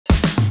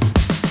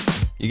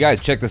You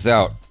guys, check this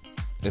out.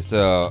 It's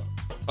a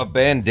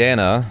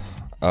bandana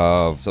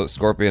of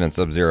Scorpion and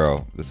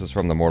Sub-Zero. This is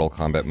from the Mortal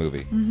Kombat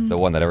movie, the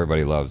one that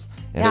everybody loves.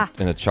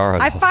 And a Chara.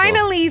 I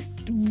finally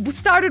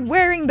started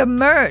wearing the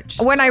merch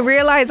when I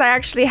realized I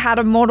actually had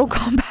a Mortal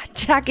Kombat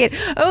jacket.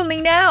 Only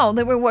now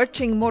that we're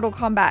watching Mortal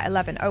Kombat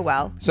 11. Oh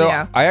well. So you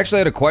know. I actually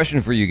had a question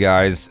for you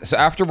guys. So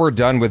after we're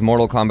done with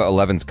Mortal Kombat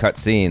 11's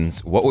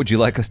cutscenes, what would you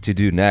like us to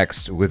do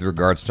next with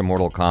regards to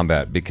Mortal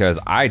Kombat? Because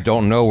I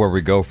don't know where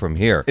we go from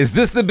here. Is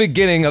this the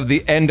beginning of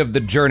the end of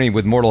the journey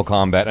with Mortal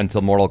Kombat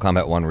until Mortal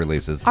Kombat 1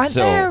 releases? Aren't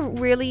there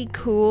really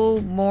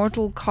cool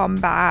Mortal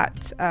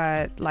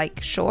Kombat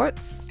like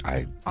shorts?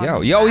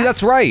 Yo,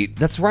 that's right.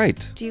 That's right.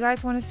 Do you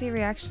guys want to see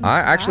reactions?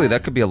 Actually,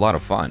 that could be a lot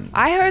of fun.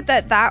 I heard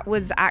that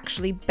was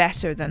actually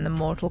better than the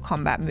Mortal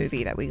Kombat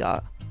movie that we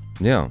got.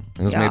 Yeah,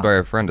 it was made by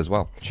a friend as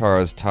well.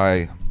 Chara's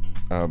Thai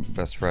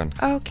best friend.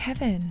 Oh,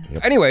 Kevin.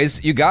 Yep.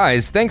 Anyways, you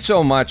guys, thanks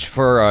so much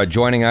for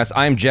joining us.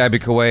 I'm Jabby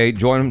Kaway,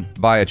 joined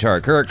by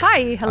Achara Kirk.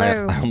 Hi,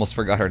 hello. I almost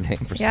forgot her name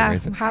for some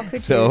reason. How could you?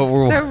 So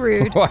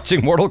rude. We're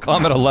watching Mortal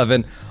Kombat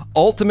 11.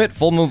 Ultimate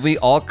full movie,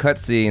 all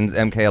cutscenes,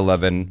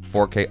 MK11,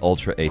 4K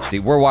Ultra HD.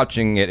 We're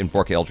watching it in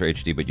 4K Ultra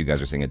HD, but you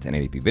guys are seeing a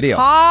 1080p video.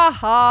 Ha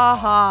ha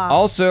ha.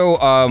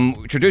 Also,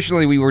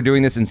 traditionally we were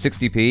doing this in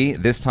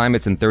 60p. This time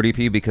it's in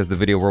 30p because the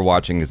video we're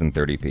watching is in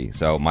 30p.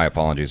 So my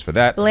apologies for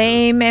that.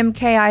 Blame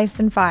MK Ice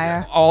and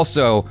Fire.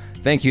 Also,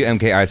 thank you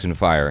MK Ice and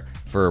Fire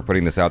for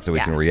putting this out so we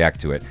can react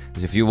to it.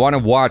 If you want to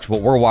watch what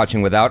we're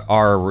watching without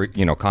our,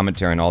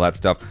 commentary and all that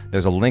stuff,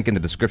 there's a link in the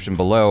description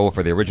below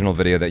for the original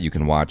video that you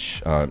can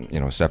watch,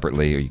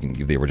 separately, or you can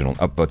give the original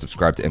upvote,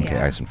 subscribe to MK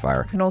Ice and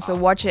Fire. You can also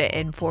watch it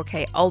in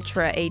 4K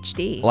Ultra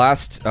HD.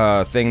 Last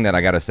thing that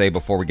I gotta say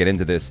before we get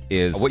into this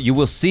is what you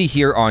will see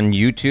here on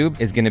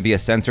YouTube is gonna be a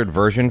censored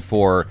version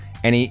for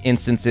any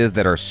instances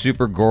that are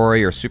super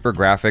gory or super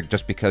graphic,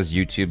 just because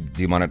YouTube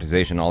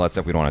demonetization, all that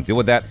stuff, we don't want to deal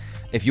with that.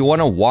 If you want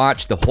to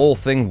watch the whole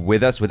thing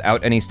with us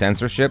without any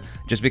censorship,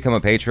 just become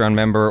a Patreon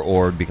member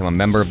or become a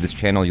member of this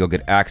channel. You'll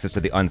get access to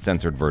the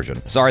uncensored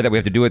version. Sorry that we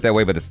have to do it that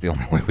way, but it's the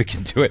only way we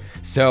can do it.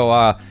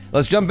 So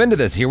let's jump into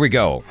this. Here we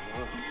go.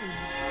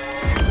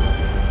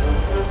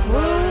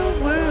 Woo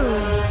woo.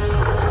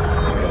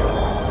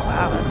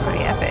 Wow, that's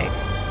pretty epic.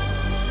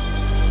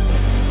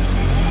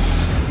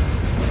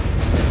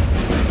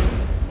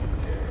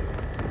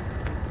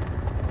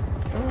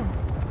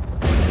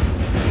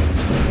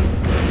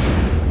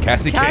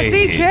 Cassie Cage.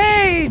 Cassie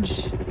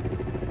Cage!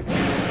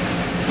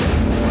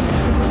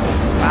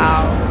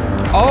 Wow.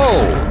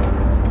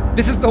 Oh!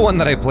 This is the one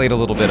that I played a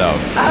little bit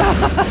of.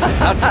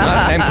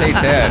 not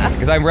MK10,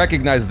 because I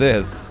recognize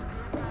this.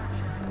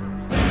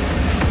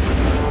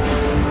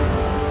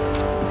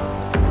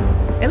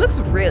 It looks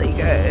really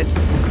good.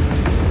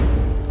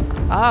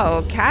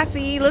 Oh,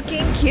 Cassie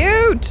looking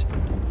cute!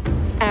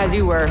 As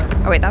you were.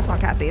 Oh wait, that's not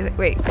Cassie, is it?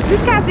 Wait,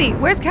 who's Cassie?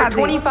 Where's Cassie? For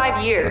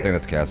 25 years. I think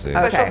that's Cassie.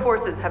 Special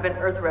forces have been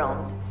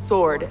Earthrealm's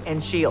sword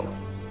and shield.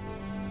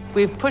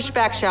 We've pushed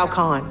back Shao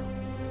Kahn,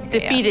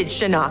 defeated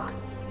Shinnok.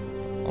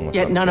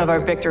 Yet none of our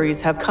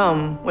victories have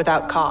come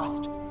without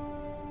cost.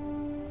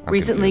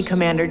 Recently,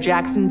 Commander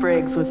Jackson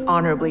Briggs was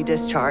honorably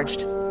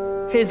discharged.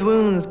 His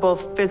wounds,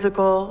 both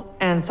physical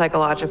and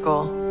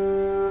psychological,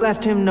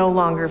 left him no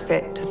longer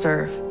fit to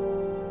serve.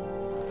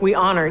 We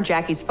honor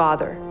Jackie's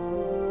father,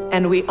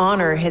 and we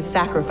honor his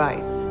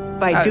sacrifice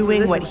by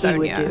doing what he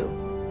would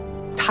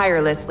do.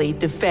 Tirelessly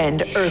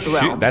defend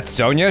Earthrealm. That's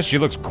Sonya? She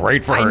looks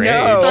great for her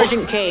age.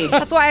 Sergeant Cage.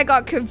 That's why I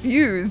got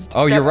confused.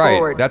 Oh, you're right.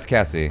 Forward. That's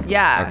Cassie.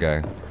 Yeah.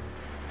 Okay.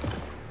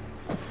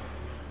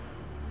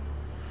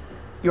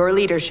 Your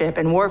leadership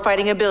and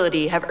warfighting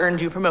ability have earned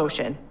you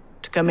promotion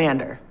to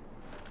commander.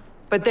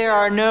 But there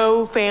are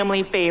no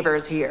family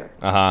favors here.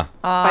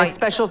 By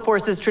Special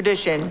Forces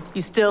tradition, you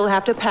still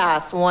have to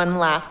pass one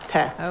last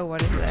test. Oh,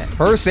 what is it?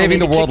 Her saving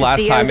the world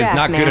last time is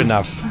not good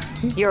enough.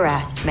 Your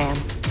ass, ma'am.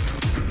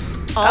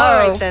 All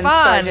right then,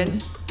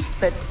 Sergeant.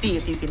 Let's see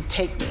if you can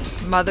take me.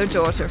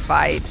 Mother-daughter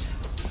fight.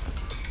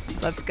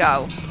 Let's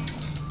go.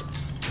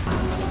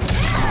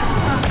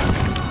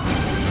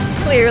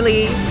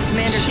 Clearly,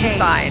 she's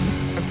fine.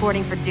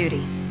 Reporting for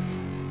duty.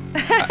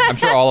 I'm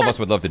sure all of us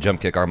would love to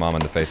jump kick our mom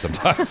in the face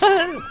sometimes.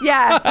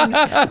 Yeah, I'm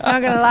not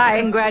gonna lie.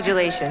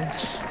 Congratulations,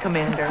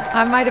 Commander.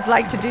 I might have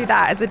liked to do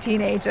that as a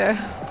teenager.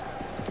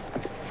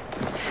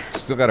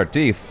 Still got her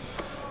teeth.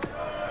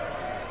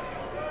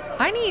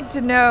 I need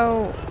to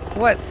know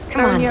what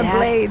Come on, Sonya Dad.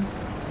 Blade's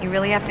You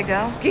really have to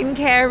go?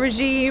 skincare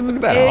regime Look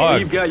at that is. hug.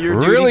 You've got your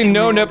Really duty,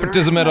 no Commander.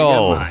 nepotism at I got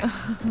all. mine.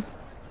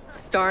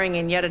 Starring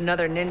in yet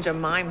another Ninja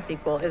Mime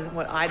sequel isn't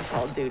what I'd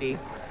call duty.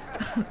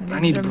 I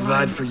need to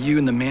provide for you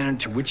in the manner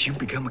to which you've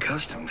become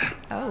accustomed.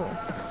 Oh.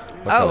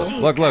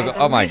 Look, guys,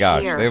 oh I'm my right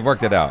gosh, here. they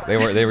worked it out. They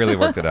really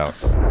worked it out.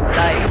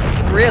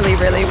 Like, really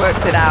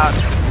worked it out.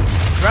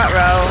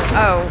 Ruh-roh.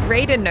 Oh,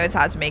 Raiden knows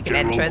how to make an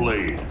General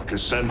entrance. Blade,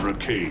 Cassandra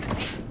Cage,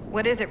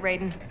 What is it,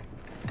 Raiden?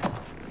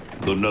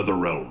 the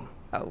Netherrealm.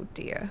 Oh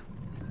dear.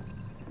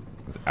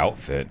 His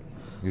outfit.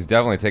 He's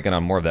definitely taking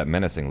on more of that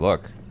menacing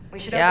look. We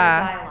should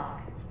Yeah. open a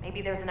dialogue.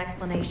 Maybe there's an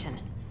explanation.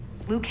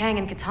 Liu Kang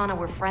and Katana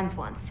were friends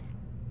once.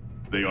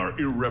 They are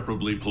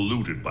irreparably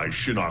polluted by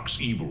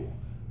Shinnok's evil.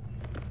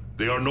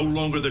 They are no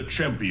longer the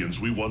champions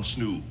we once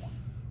knew.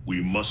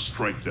 We must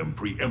strike them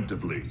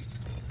preemptively.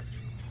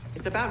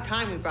 It's about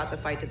time we brought the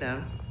fight to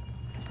them.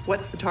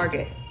 What's the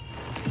target?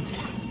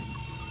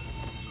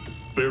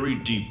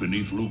 Buried deep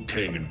beneath Liu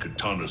Kang and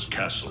Katana's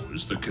castle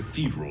is the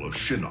Cathedral of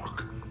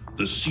Shinnok,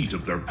 the seat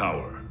of their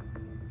power.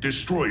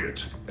 Destroy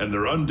it, and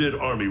their undead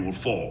army will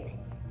fall,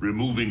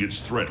 removing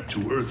its threat to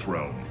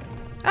Earthrealm.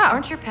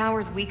 Aren't your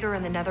powers weaker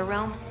in the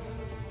Netherrealm?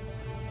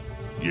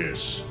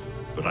 Yes,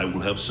 but I will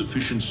have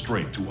sufficient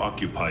strength to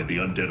occupy the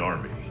undead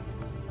army.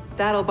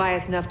 That'll buy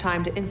us enough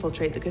time to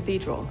infiltrate the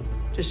cathedral.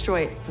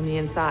 Destroy it from the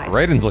inside.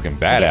 Raiden's looking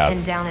Get badass.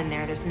 pinned down in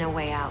there, there's no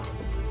way out.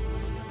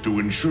 To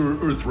ensure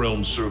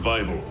Earthrealm's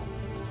survival,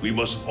 we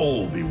must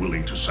all be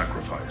willing to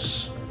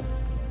sacrifice.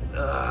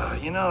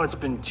 You know, it's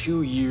been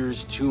 2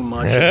 years too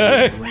much of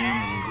your grim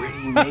and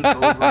gritty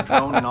makeover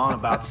droning on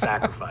about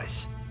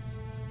sacrifice.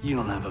 You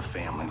don't have a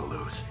family to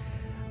lose.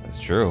 That's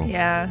true.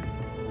 Yeah.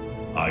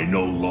 I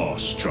know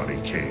loss, Johnny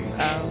Cage.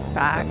 Oh, fact.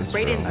 That is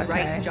true. Raiden's Okay.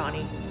 right,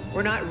 Johnny.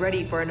 We're not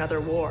ready for another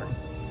war.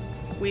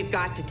 We've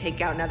got to take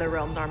out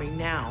Netherrealm's army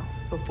now,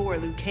 before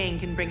Liu Kang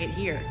can bring it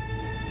here.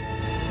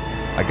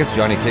 I guess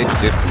Johnny Cage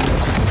did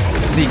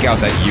seek out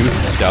that youth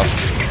stuff.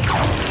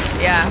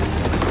 Yeah.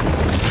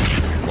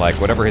 Like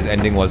whatever his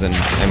ending was in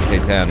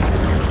MK10.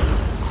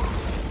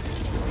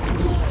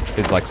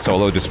 His like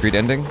solo discrete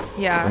ending.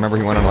 Yeah. Remember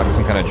he went on like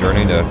some kind of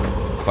journey to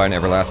find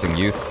everlasting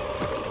youth.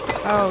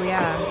 Oh,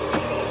 yeah.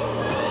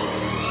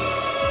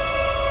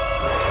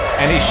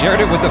 And he shared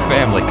it with the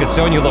family, because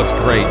Sonya looks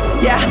great.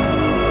 Yeah.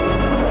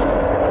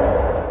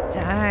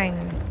 Dang.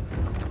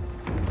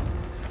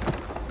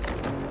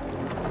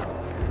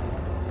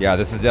 Yeah,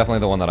 this is definitely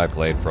the one that I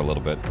played for a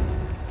little bit.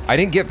 I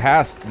didn't get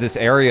past this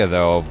area,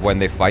 though, of when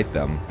they fight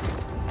them.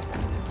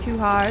 Too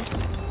hard.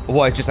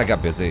 Well, it's just I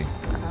got busy.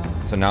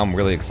 So now I'm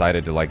really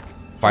excited to, like,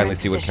 finally in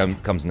see what position.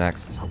 comes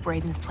next. Hope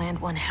Raiden's planned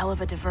one hell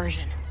of a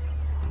diversion.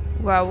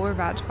 Well, we're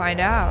about to find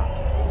out.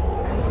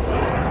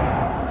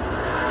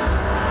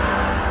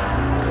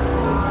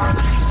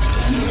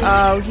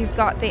 Oh, he's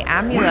got the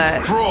amulet.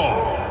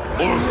 Withdraw,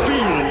 or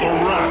feel the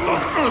wrath of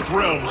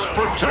Earthrealm's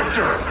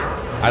protector!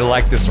 I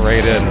like this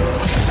Raiden.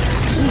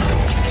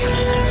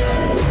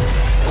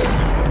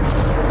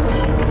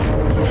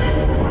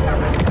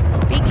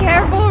 Be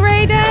careful,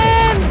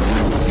 Raiden!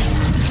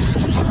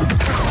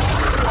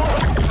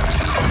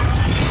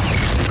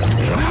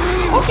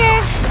 Okay.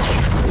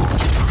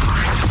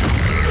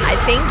 I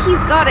think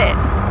he's got it.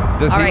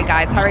 Does All he? right,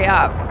 guys, hurry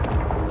up.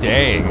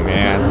 Dang,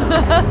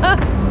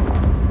 man.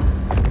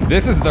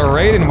 This is the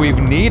Raiden we've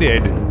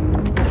needed,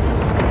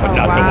 but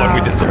not the one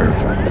we deserve.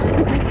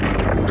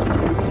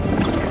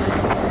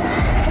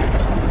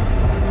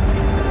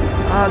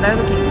 Oh, they're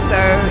looking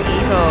so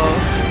evil.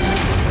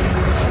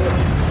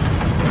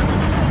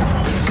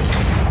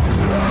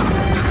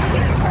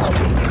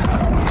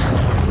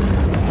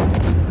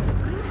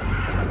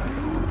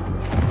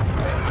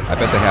 I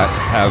bet they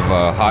have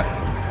hot,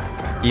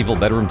 evil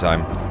bedroom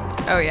time.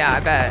 Oh yeah, I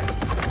bet.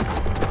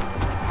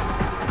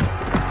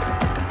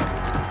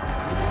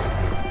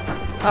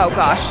 Oh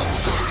gosh.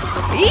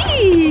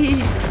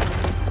 Eee!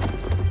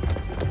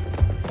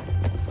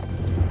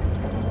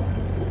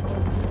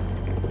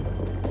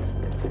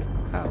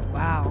 Oh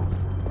wow.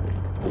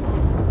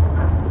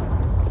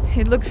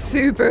 It looks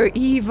super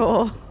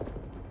evil.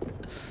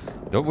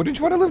 Wouldn't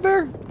you want to live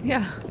there?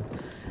 Yeah.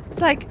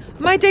 It's like,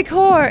 my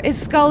decor is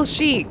skull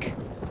chic.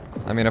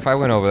 I mean, if I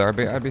went over there,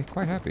 I'd be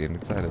quite happy and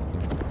excited.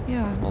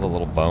 Yeah. All the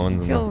little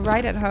bones Feel and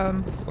right at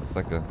home looks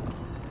like a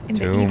in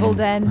tomb. the evil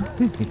den.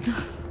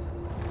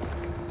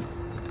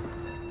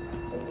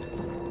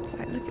 It's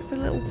like, look at the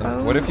little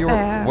bones What if you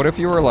there. were? What if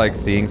you were like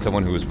seeing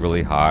someone who was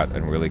really hot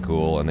and really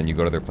cool, and then you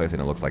go to their place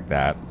and it looks like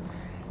that?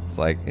 It's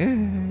like, you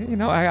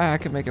know, I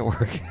can make it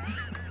work.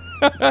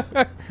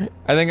 I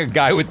think a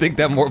guy would think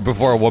that more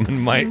before a woman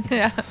might.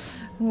 Yeah.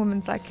 The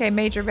woman's like, okay,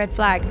 major red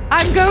flag.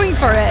 I'm going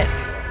for it.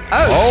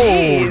 Oh, Oh,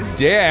 jeez.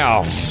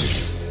 damn.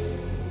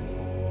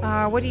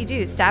 What do you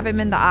do? Stab him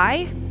in the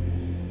eye?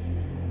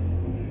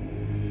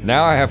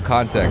 Now I have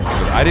context.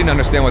 I didn't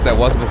understand what that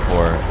was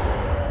before.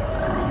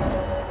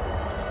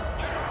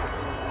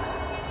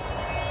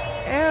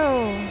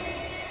 Ew.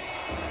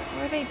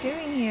 What are they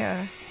doing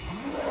here?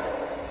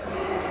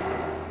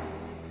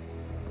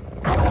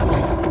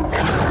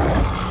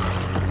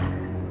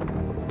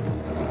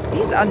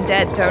 These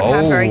undead don't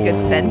have very good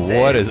senses.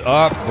 What is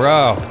up,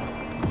 bro?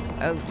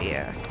 Oh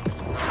dear.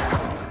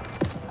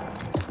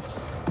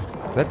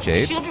 Is that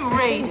Jade? Should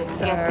Raiden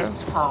so. get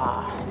this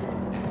far,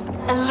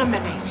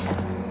 eliminate him.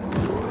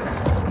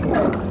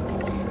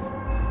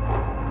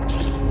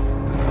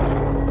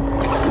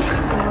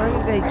 What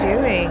are they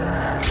doing?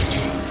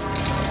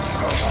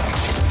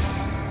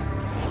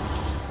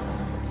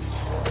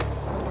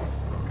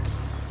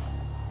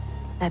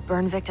 That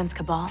burn victim's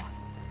Cabal?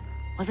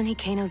 Wasn't he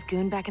Kano's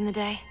goon back in the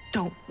day?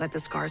 Don't let the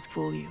scars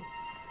fool you.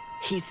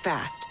 He's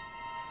fast.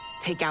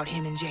 Take out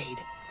him and Jade.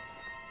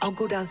 I'll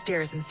go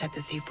downstairs and set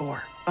the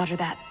C4. Roger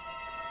that.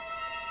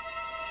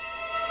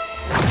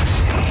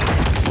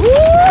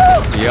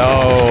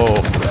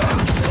 Yo.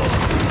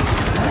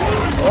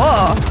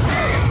 Oh.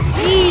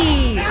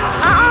 Eee.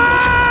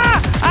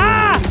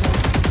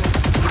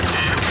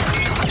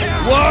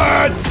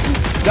 What?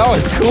 That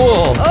was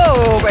cool.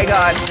 Oh my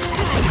god.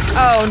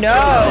 Oh no.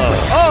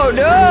 Oh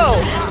no.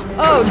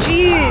 Oh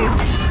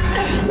jeez.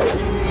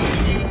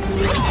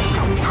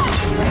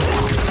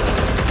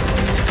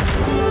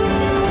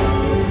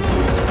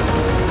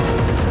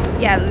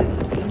 Yeah,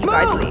 you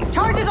guys leave.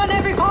 Charges on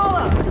every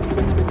column!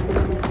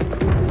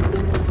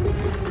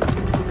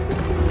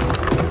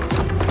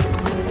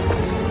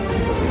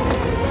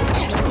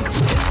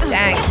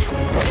 Dang.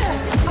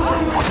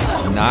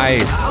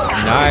 Nice.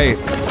 Nice.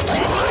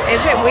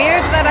 Is it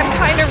weird that I'm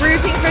kind of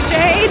rooting for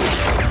Jade?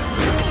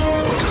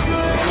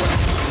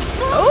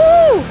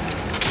 Ooh!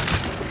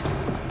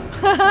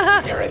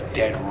 You're a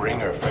dead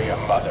ringer for your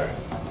mother.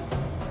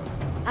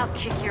 I'll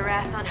kick your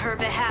ass on her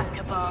behalf,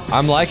 Cabal.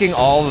 I'm liking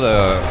all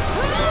the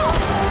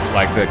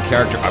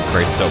character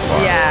upgrades so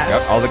far. Yeah.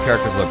 Yep, all the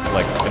characters look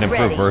like an improved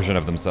Ready. version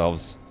of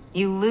themselves.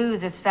 You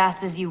lose as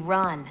fast as you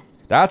run.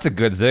 That's a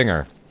good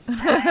zinger.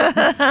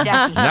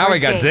 Jackie, Now we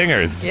where's got Jade?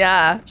 zingers.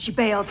 Yeah. She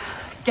bailed.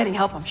 Getting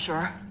help, I'm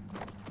sure.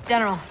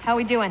 General, how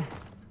we doing?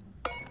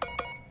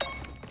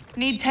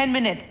 Need 10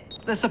 minutes.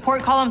 The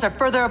support columns are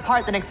further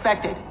apart than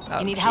expected. Oh,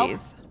 You need help?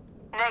 jeez.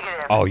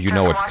 Negative. Oh, you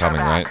know what's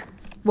coming, right?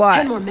 What?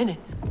 10 more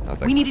minutes.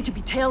 Nothing. We needed to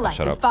be tail lights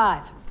Shut in up.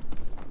 5.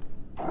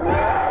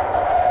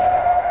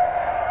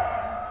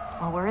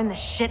 Well, we're in the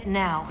shit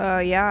now. Oh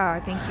yeah, I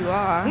think you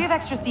are. We have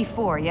extra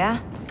C4, yeah?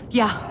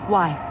 Yeah,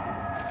 why?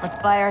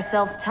 Let's buy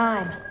ourselves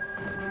time.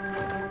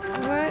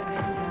 What?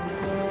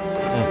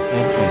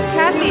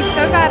 Cassie,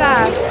 so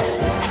badass.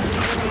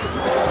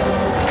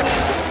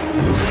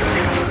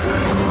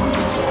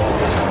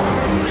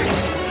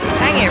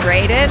 Dang it,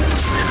 Raiden.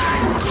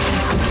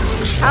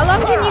 How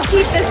long can you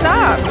keep this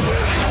up?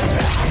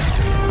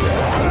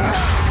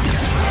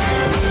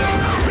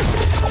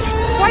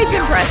 Quite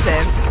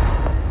impressive.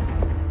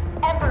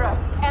 Emperor,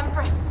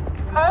 Empress,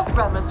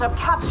 Earthrealmers have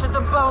captured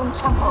the Bone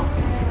Temple.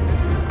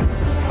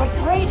 But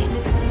Raiden,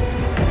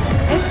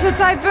 It's a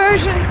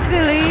diversion,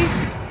 silly.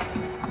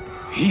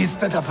 He's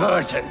the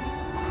diversion.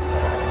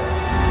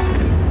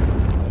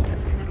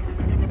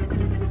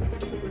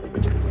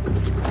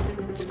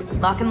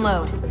 Lock and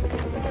load.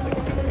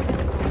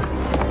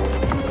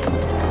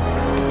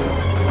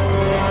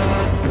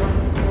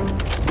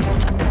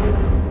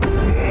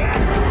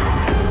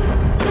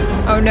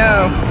 Oh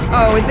no.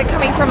 Oh, is it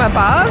coming from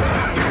above?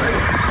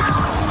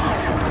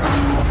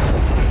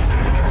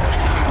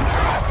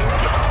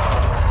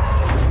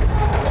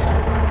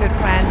 Good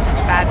plan,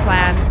 bad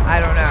plan, I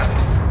don't know.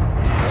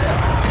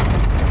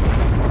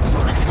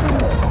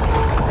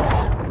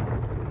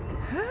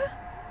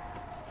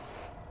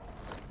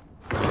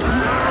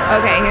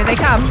 Okay, here they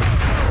come.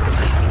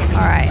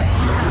 All right.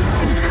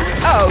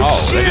 Oh,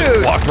 They just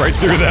shoot. walked right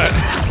through that.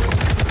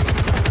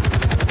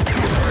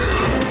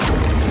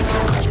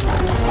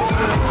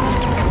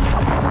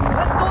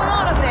 What's going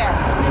on up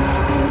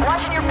there?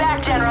 watching your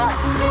back, General.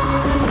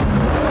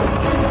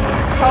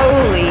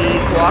 Holy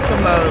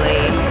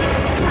guacamole.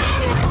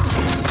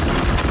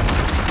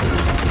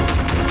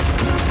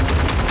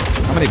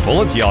 How many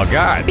bullets y'all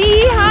got?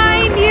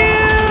 Behind you!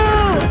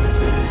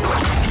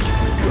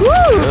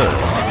 Woo!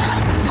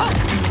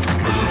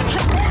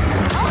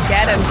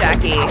 Get him,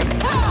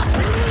 Jackie.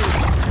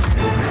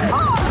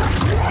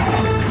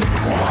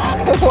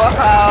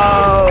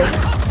 Whoa!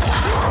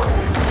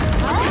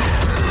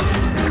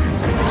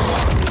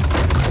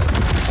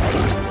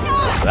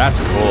 That's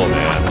cool,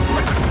 man.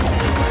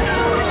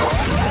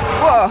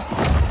 Whoa!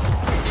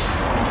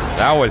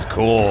 That was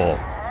cool.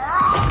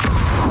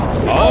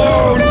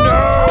 Oh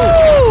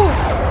no!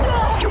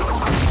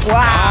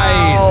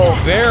 Wow!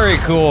 Nice. Very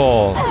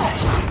cool.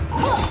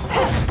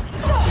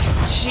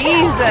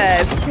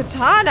 Jesus,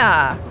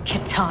 Katana.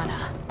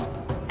 Katana,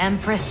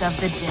 Empress of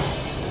the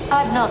Dead.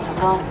 I've not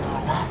forgotten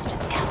our last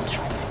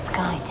encounter in the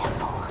Sky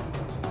Temple.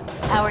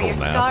 How are your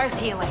mask.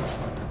 scars healing?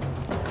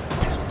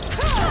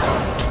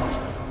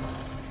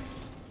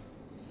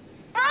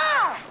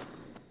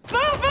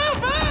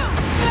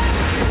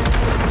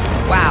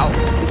 Wow,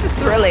 this is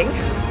thrilling.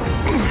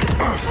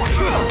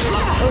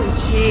 Oh,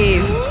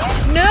 jeez.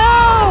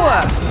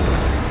 No!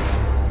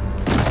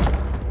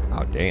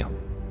 Oh damn.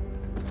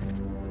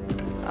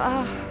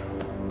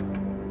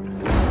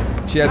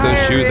 She had those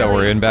I shoes that were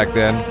really- in back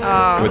then.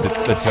 Oh. With the I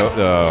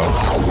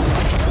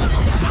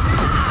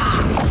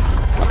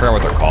forgot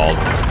what they're called.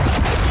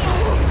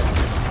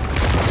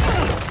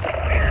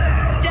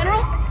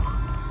 General?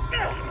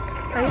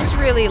 I just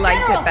really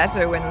liked it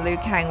better when Liu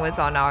Kang was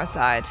on our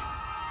side.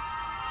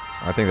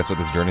 I think that's what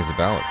this journey's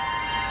about.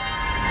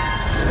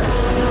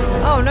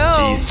 Oh no!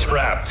 She's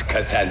trapped,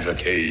 Cassandra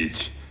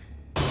Cage.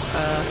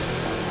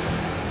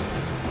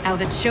 How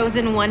the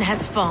Chosen One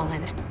has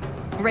fallen.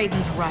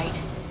 Raiden's right.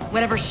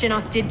 Whatever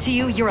Shinnok did to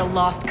you, you're a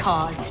lost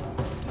cause.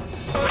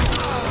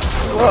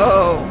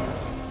 Whoa!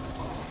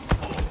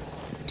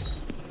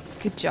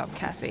 Good job,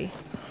 Cassie.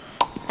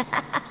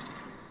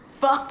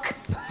 Fuck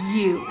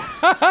you.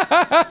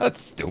 That's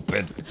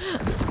stupid.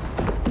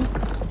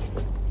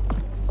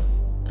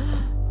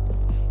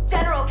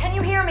 General, can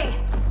you hear me?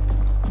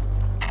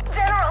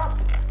 General!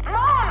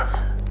 Mom!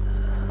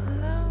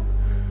 No.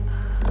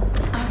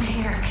 I'm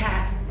here,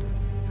 Cass.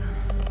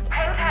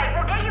 Hang tight,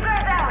 we'll get you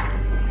guys out.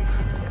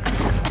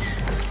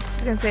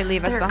 She's gonna say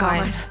leave us They're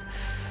behind. gone.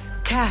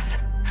 Cass.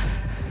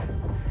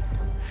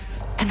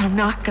 And I'm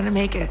not gonna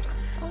make it.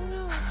 Oh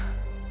no.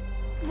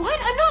 What?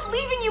 I'm not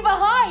leaving you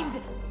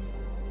behind!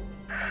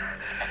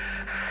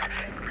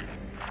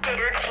 Get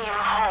your team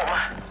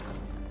home.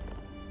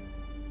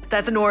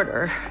 That's an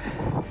order.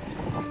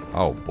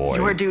 Oh boy.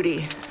 Your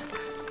duty.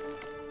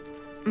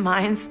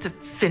 Mine's to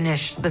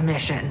finish the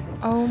mission.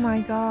 Oh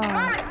my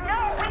god.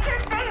 No, we can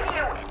save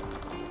you!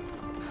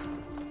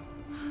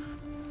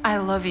 I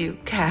love you,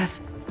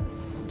 Cass.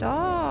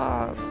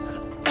 Stop.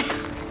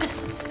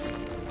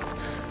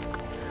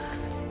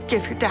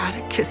 Give your dad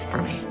a kiss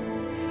for me.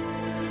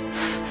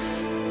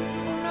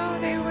 Oh no,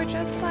 they were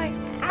just like.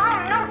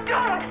 Mom, no,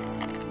 don't!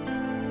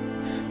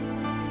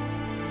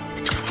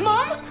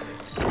 Mom?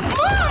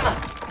 Mom!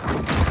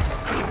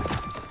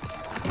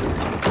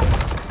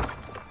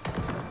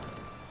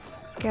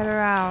 Get her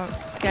out.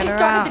 Get She her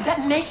started out. the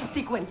detonation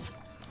sequence.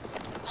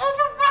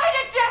 Override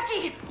it,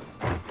 Jackie!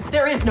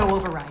 There is no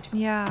override.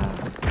 Yeah.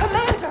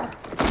 Commander!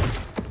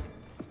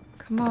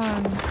 Come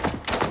on.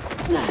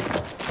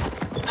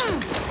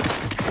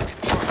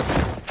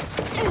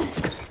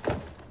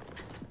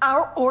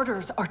 Our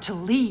orders are to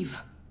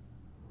leave.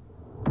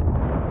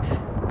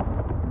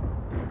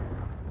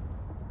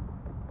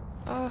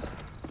 Oh.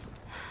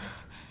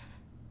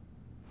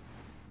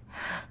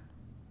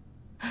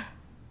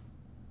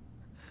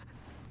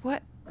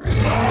 What?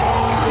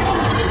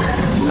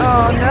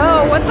 Oh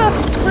no, what the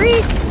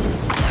freak?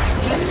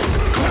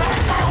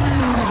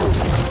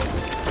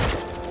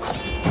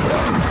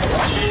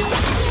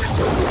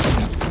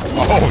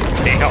 Oh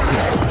damn.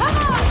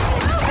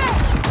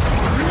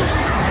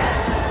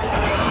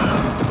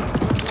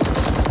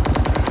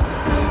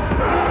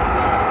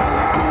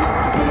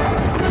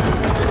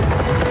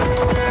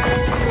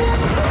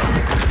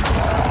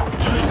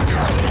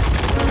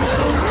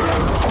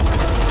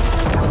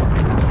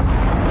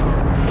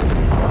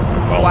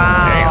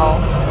 Wow.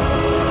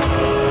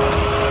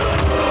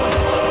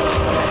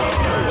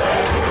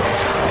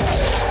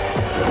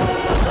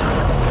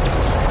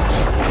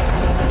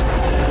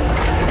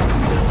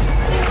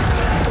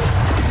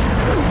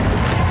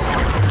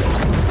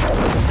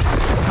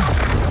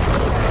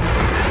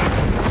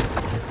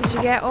 Did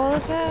you get all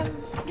of them?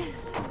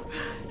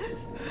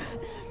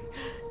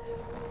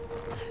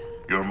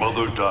 Your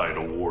mother died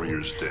a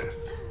warrior's death.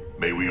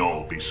 May we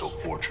all be so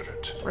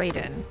fortunate.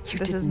 Raiden, You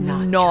this did is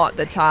not not just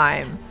the say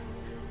time.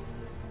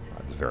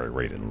 That's a very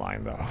Raiden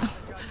line though.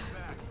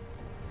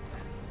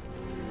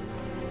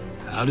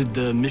 How did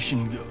the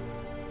mission go?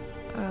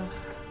 Ugh.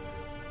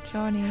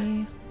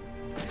 Johnny.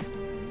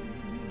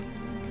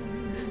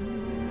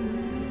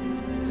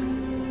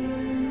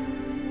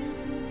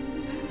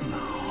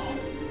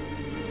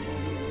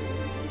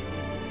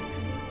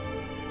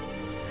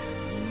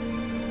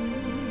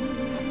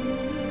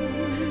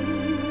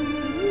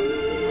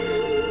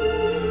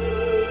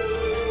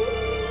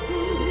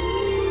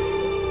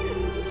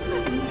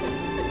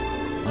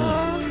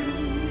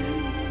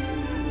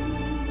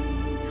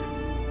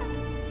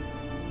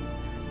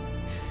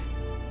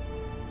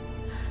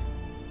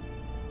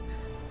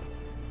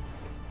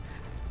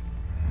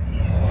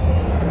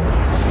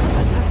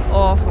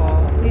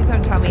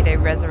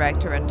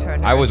 Resurrect her and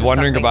turn her I was into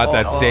wondering something about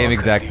that awful. same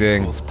exact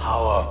thing. Evil's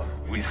power,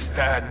 we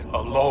stand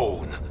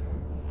alone.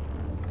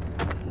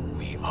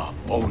 We are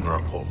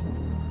vulnerable.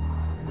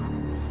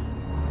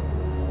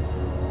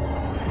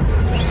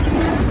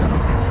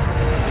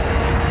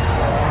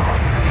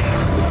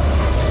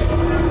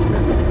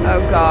 Oh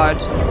god.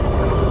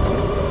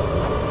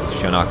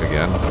 Shinnok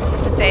again.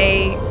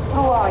 They...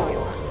 Who are you?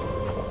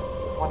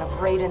 One of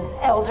Raiden's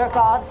elder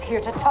gods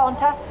here to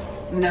taunt us?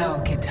 No,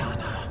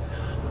 Kitana.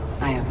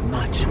 I am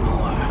much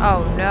more.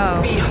 Oh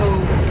no.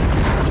 Behold.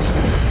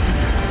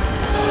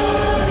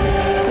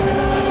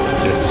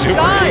 Just super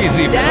God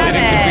easy for damn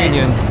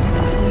inconvenience.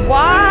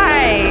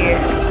 Why?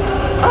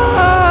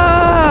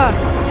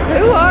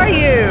 Who are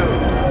you?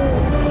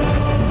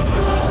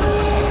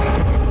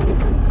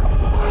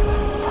 What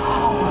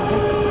power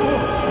is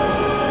this?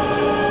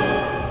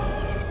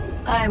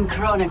 I am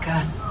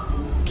Kronika,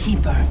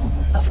 keeper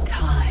of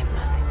time.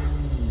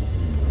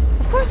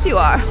 Of course you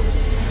are.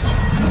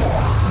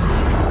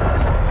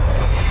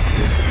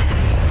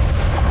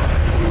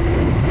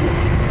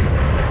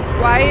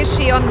 Why is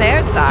she on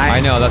their side?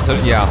 I know, that's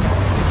what, yeah.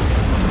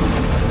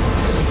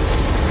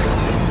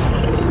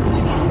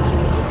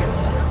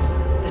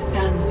 The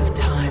sands of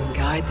time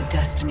guide the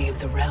destiny of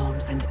the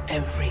realms and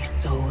every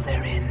soul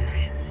therein.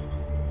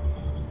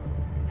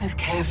 I've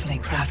carefully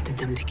crafted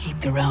them to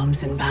keep the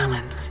realms in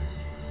balance.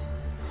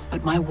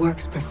 But my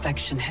work's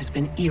perfection has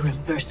been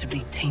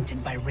irreversibly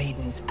tainted by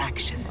Raiden's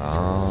actions.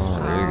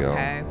 Oh, there you go.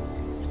 Okay.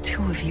 The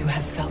two of you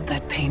have felt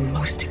that pain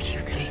most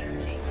acutely.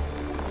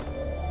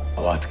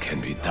 What can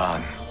be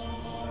done?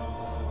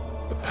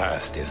 The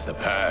past is the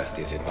past,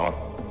 is it not?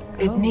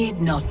 It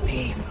need not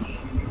be.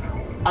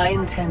 I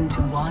intend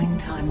to wind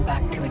time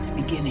back to its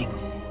beginning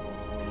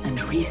and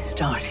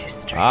restart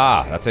history.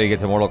 Ah, that's how you get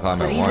to Mortal Kombat 1.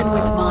 But even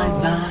with my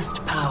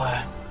vast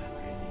power,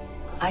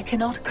 I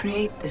cannot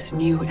create this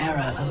new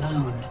era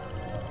alone.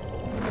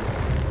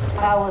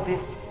 How will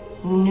this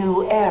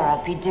new era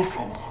be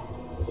different?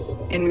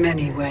 In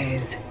many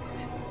ways.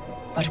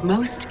 But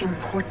most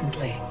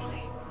importantly,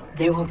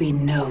 there will be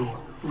no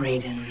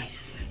Raiden.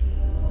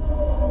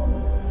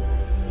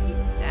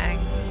 Dang.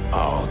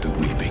 How do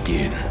we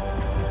begin?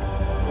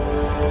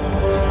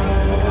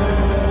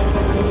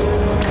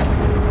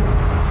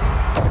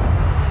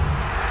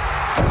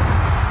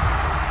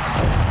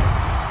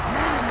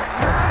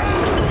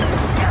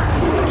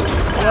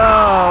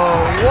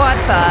 Whoa, what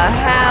the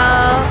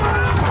hell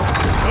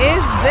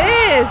is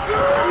this?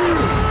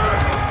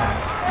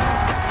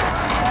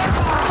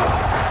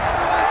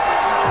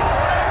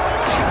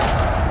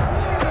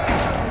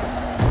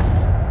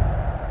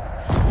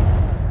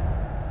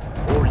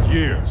 For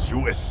years,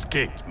 you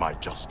escaped my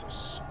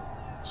justice,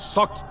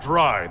 sucked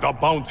dry the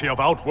bounty of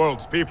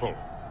Outworld's people.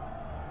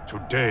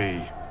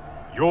 Today,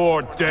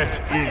 your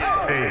debt is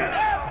paid.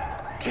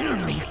 Kill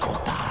me,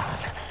 Kotal,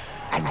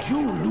 and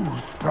you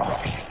lose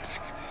profit.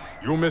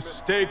 You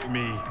mistake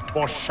me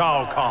for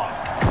Shao Kahn.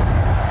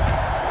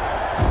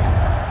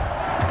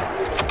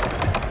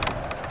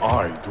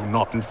 I do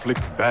not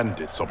inflict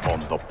bandits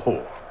upon the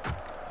poor.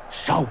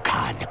 Shao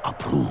Kahn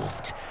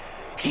approved.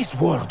 His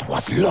word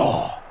was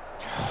law.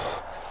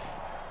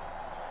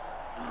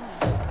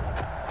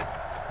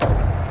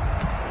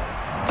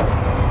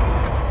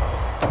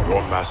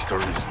 Your master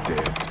is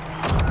dead.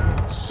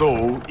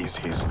 So is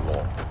his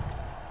law.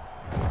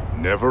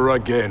 Never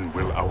again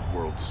will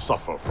Outworld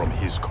suffer from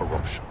his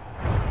corruption.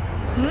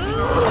 Are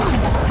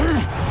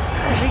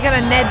we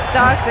gonna Ned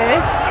Stark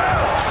this?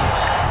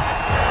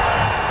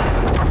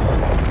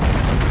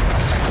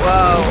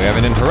 Whoa. We have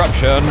an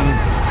interruption.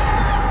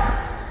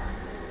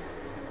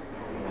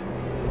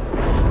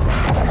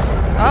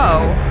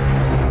 Oh.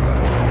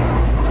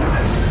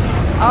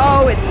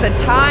 Oh, it's the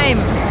time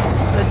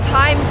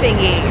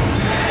thingy.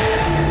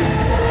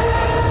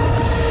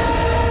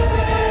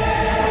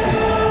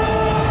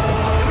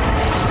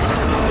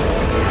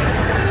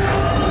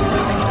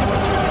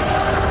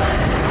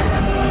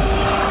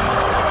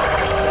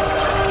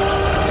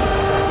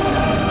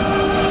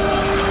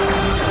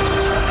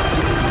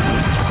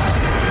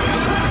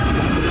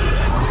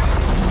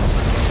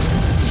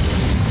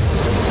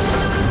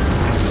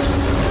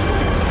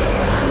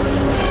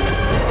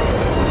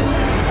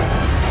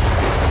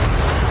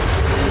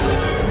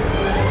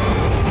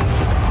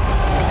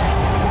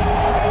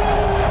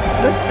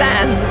 The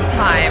sands of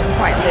time,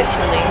 quite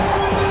literally.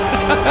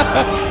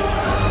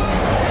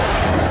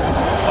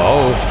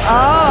 Oh.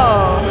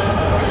 Oh.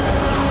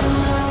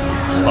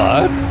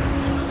 What?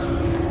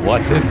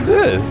 What is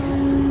this?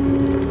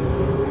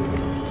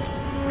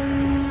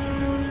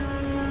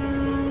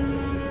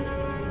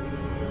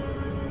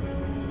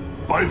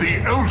 By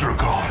the Elder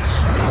Gods!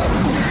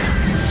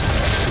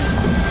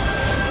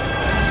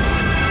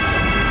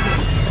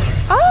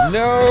 Oh!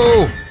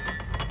 No!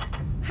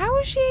 How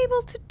was she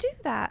able to do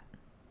that?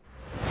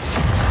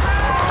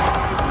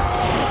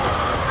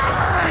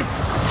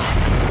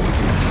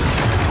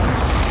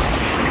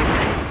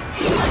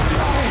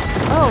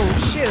 Oh,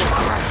 shoot.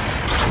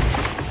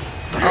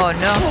 Oh,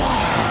 no.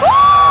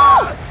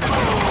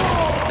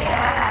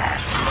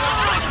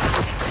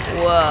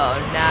 Whoa,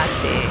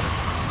 nasty.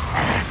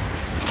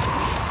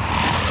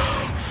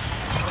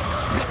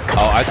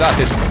 Oh, I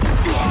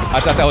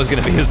thought that was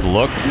gonna be his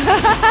look.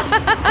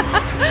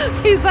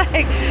 He's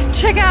like,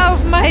 check out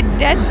my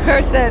dead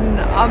person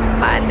on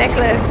my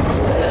necklace.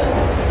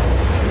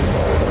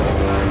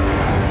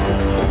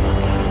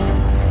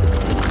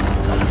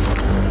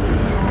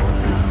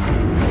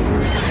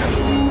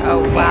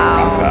 Oh,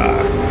 wow.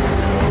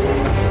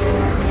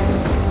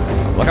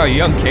 Look how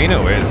young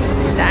Kano is.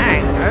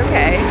 Dang,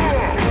 okay.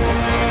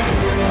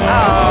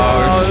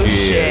 Oh,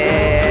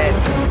 shit.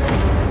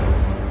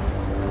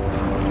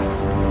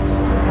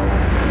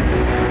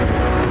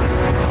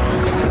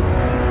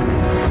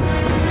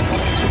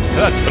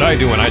 That's what I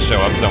do when I show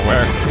up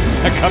somewhere.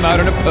 I come out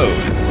in a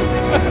pose.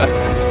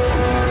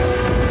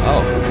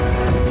 Oh.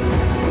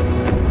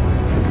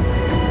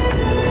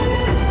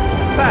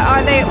 But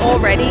are they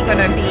already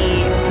gonna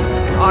be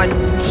on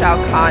Shao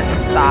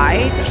Kahn's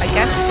side? I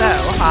guess so,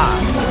 huh?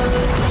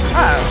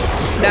 Oh,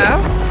 no?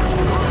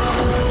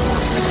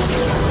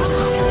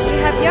 We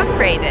have young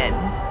Raiden.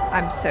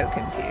 I'm so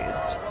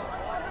confused.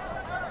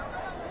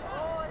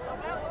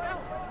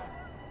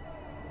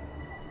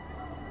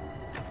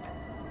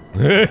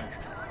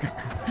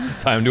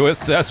 Time to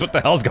assess what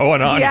the hell's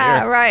going on here.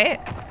 Yeah, right.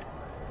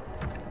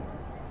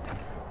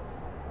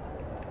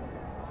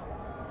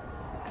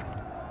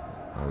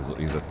 Oh,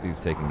 he's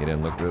taking it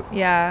in. Look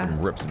at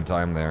some rips in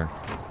time there.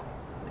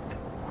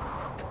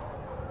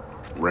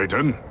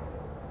 Raiden?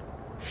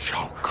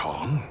 Shao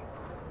Kahn?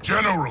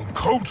 General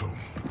Kotal.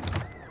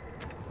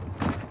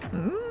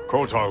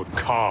 Kotal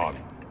Khan.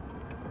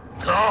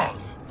 Khan?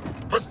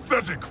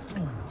 Pathetic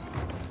fool.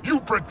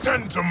 You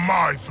pretend to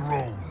my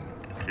throne.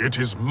 It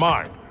is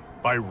mine,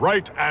 by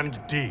right and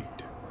deed.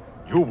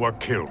 You were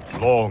killed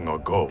long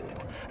ago,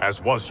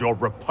 as was your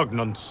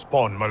repugnant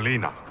spawn,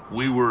 Melina.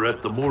 We were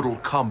at the Mortal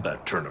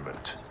Kombat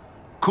tournament.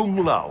 Kung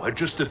Lao had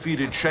just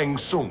defeated Shang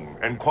Tsung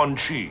and Quan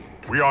Chi.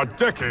 We are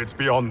decades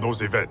beyond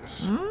those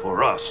events.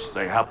 For us,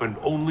 they happened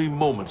only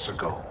moments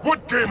ago.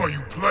 What game are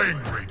you playing,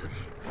 Raiden?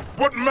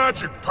 What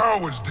magic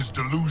powers this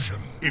delusion?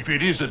 If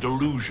it is a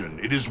delusion,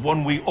 it is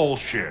one we all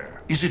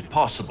share. Is it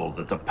possible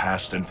that the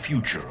past and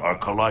future are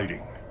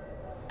colliding?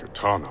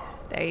 Kitana,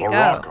 There you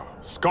Baraka, go.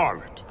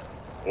 Scarlet,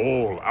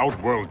 all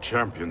Outworld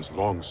champions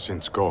long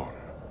since gone.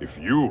 If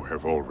you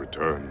have all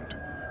returned,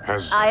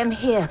 has... I am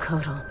here,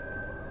 Kotal.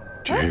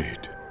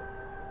 Jade.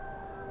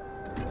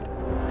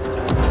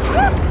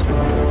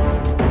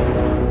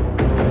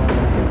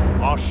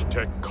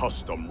 Aztec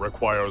custom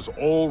requires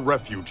all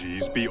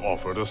refugees be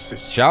offered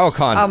assistance. Shao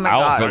Kahn's Oh my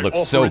God. outfit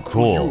looks so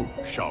cool.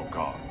 You, Shao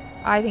Kahn.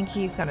 I think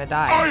he's gonna I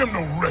die. am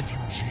no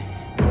refugee.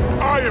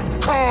 I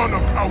am Khan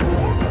of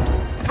Outworld.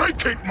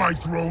 Vacate my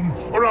throne,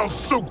 or I'll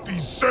soak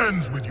these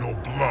sands with your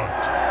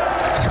blood.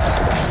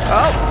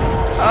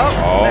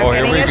 They're here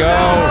getting we a go.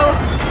 show.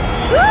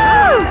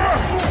 Woo!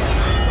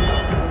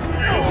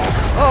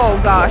 Oh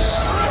gosh.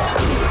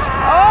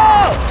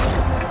 Oh!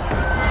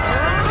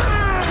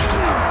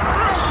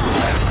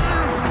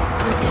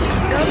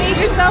 Don't leave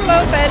yourself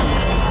open.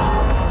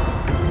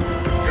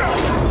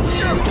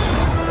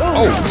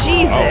 Ooh,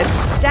 Jesus.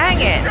 Dang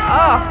it.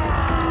 Oh.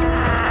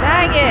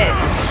 Dang it.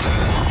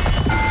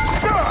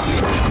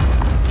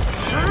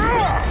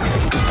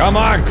 Come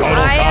on, Kotal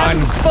I am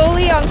Khan.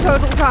 fully on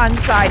Kotal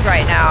Khan's side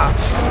right now.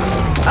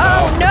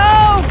 Oh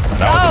no!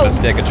 That was a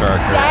mistake of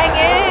character. Dang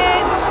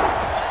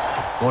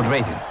it! Lord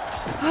Raiden,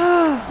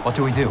 what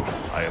do we do?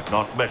 I have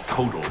not met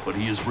Kotal, but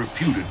he is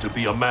reputed to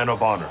be a man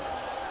of honor.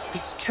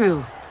 It's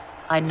true.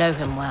 I know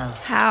him well.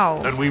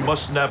 How? And we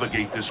must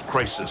navigate this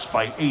crisis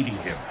by aiding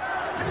him.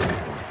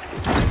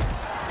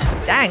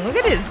 Dang, look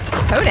at his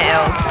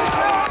toenails.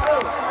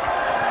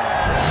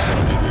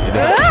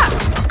 Ah!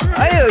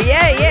 Oh,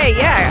 yeah, yeah,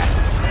 yeah.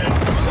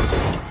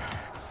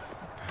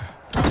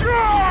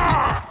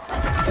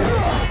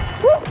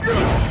 Woo.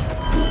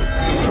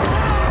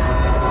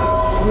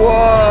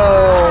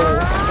 Whoa.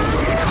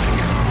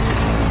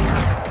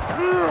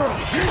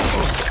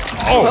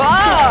 Oh,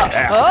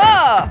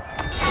 Oh.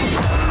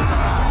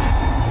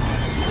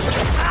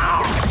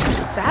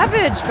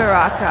 Savage,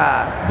 Baraka.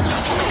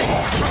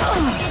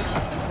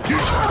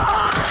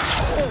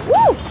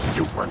 Woo!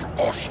 Stupid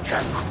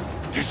Aztec,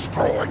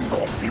 destroying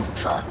your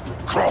future,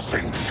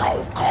 crossing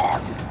Shao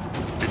Kahn.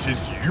 It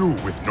is you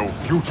with no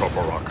future,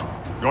 Baraka.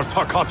 Your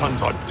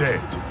Takatans are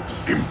dead.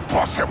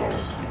 Impossible.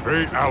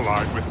 They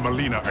allied with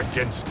Melina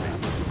against me.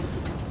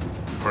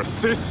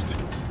 Persist,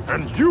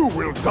 and you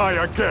will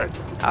die again.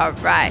 All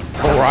right.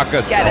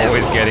 Baraka's Get him.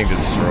 always getting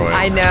destroyed.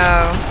 I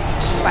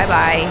know.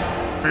 Bye-bye.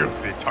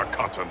 Filthy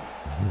Takatan.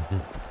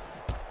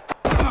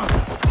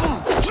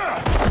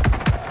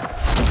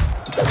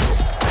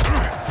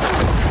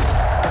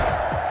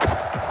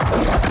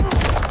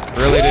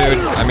 Really, dude?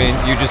 I mean,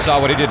 you just saw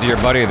what he did to your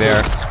buddy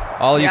there.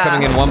 All you Yeah.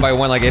 coming in one by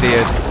one like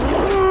idiots.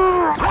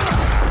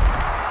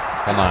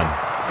 Come on.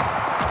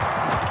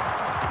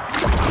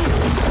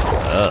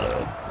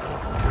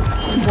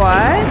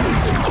 What?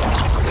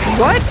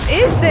 What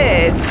is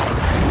this?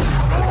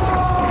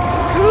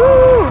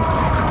 Ooh.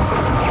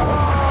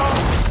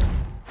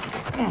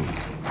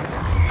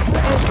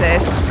 What is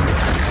this?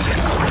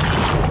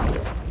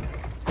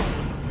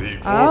 The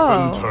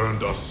Oh.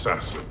 orphan-turned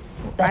assassin.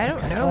 I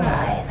don't know her.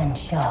 Thrive in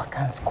Shao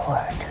Kahn's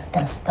court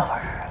than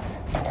starve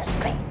in the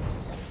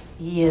streets.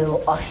 You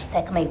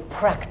Aztec may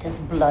practice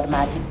blood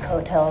magic,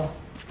 Kotal,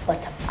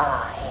 but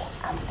I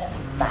am the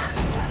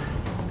master.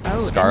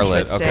 Oh,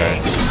 Scarlet, okay.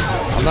 interesting.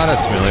 I'm not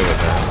as familiar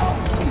with her.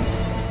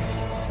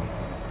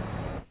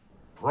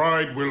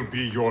 Pride will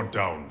be your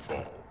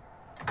downfall.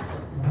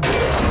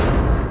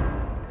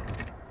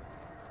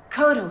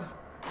 Kotal,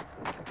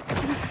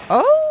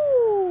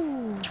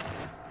 Oh.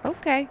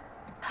 Okay.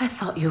 I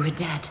thought you were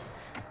dead.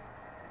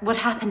 What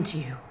happened to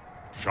you?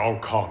 Shao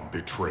Kahn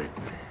betrayed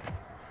me,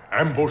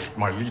 ambushed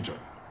my legion.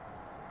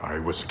 I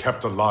was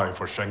kept alive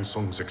for Shang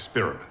Tsung's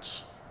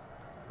experiments.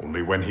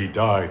 Only when he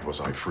died was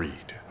I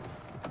freed.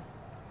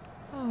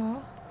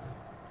 Oh.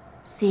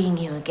 Seeing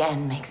you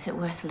again makes it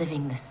worth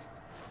living this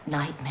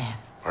nightmare.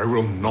 I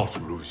will not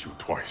lose you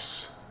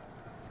twice.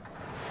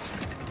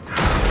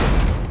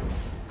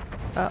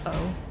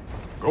 Uh-oh.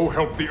 Go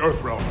help the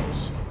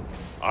Earthrealmers.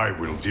 I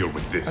will deal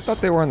with this. I thought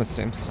they were on the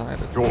same side.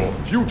 Your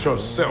future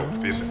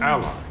self is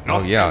ally,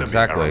 not yeah, enemy,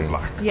 exactly. Aaron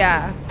Black.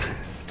 Yeah.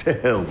 To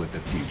hell with the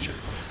future.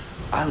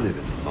 I live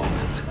in the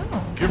moment.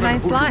 Given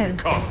Nice who line. you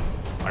become,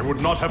 I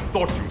would not have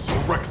thought you so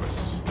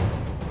reckless.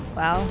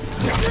 Well.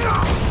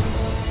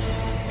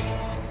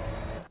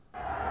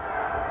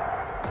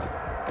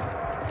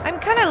 I'm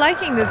kind of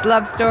liking this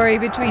love story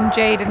between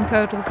Jade and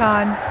Kotal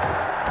Khan.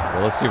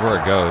 Well, let's see where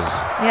it goes.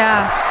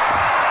 Yeah.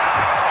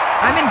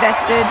 I'm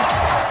invested.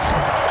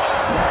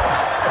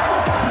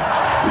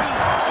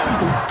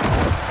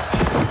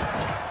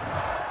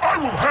 I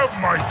will have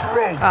my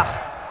throne. Ugh.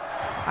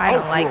 I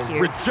don't like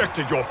you.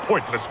 Rejected your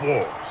pointless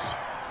wars.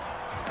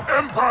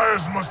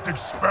 Empires must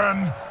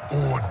expand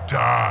or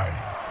die.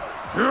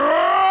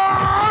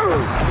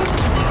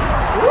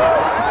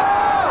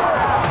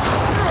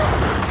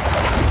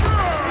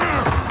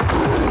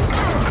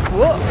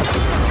 Whoa.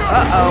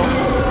 Uh-oh.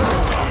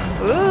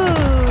 Ooh.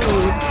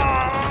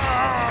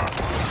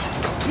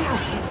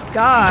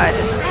 God.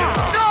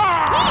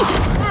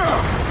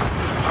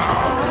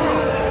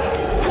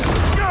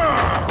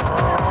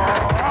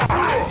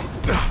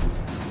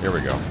 Here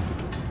we go.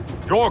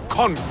 Your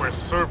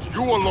conquest served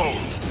you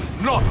alone,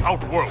 not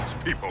Outworld's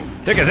people.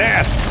 Kick his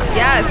ass.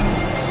 Yes.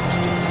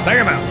 Take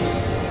him out.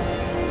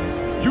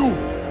 You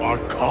are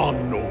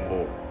Khan no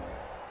more.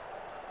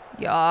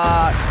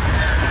 Yes.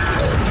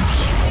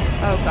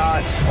 Oh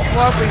God.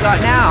 What have we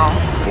got now?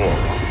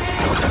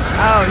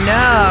 Oh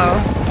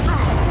no.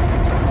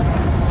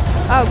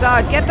 Oh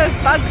God, get those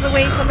bugs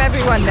away from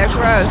everyone. They're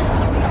gross.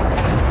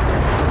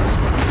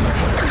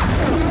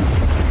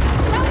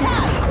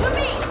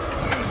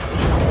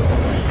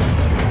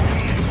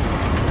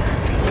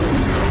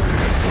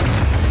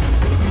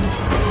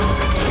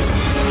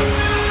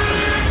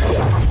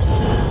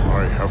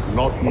 I have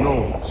not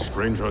known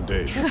stranger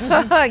days.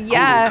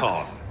 Yeah. Kotal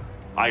Khan,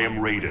 I am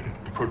Raiden,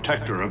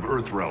 protector of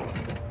Earthrealm.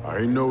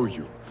 I know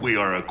you. We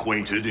are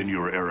acquainted in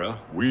your era.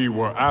 We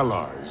were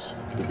allies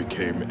who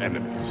became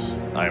enemies.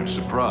 I am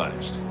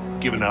surprised,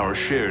 given our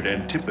shared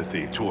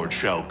antipathy toward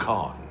Shao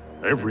Kahn.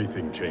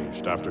 Everything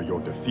changed after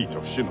your defeat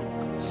of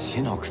Shinnok.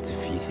 Shinnok's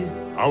defeated?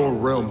 Our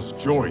realms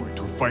joined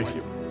to fight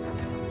him.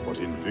 But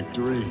in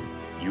victory,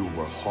 you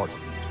were hardened.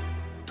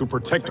 To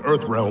protect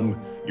Earthrealm,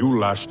 you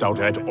lashed out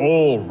at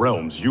all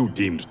realms you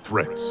deemed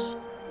threats.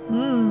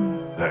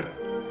 That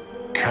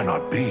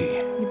cannot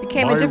be. You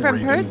became a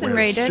different person,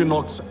 wears Raiden.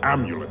 Shinnok's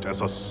amulet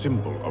as a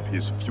symbol of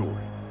his fury.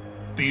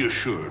 Be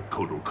assured,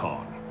 Kotal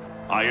Khan,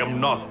 I am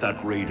not that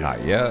Raiden.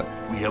 Not yet.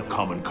 We have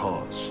common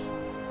cause,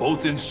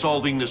 both in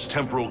solving this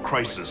temporal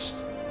crisis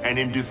and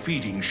in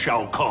defeating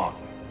Shao Kahn.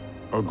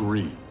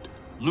 Agreed.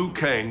 Liu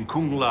Kang,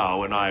 Kung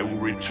Lao, and I will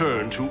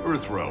return to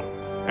Earthrealm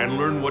and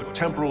learn what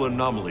temporal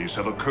anomalies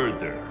have occurred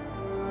there.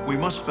 We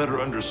must better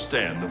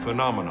understand the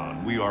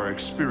phenomenon we are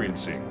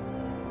experiencing.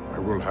 I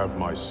will have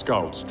my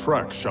scouts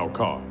track Shao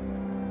Kahn.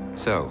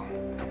 So,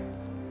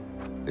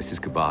 this is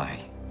goodbye.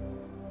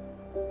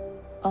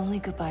 Only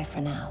goodbye for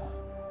now.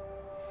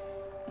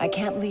 I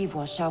can't leave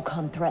while Shao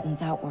Kahn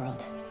threatens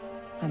Outworld.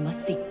 I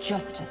must seek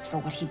justice for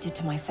what he did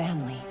to my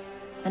family,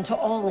 and to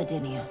all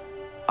Edinia.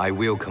 I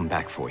will come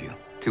back for you,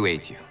 to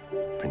aid you,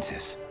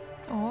 Princess.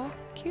 Aw,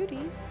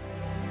 cuties.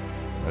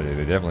 Oh, they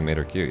definitely made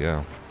her cute,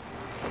 yeah.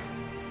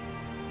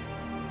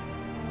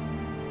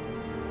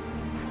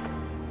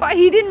 But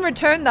he didn't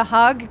return the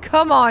hug.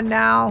 Come on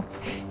now.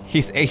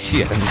 He's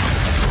Asian.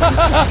 Well,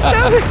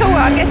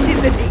 I guess she's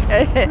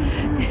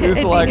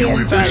He's like,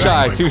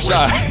 too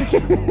shy.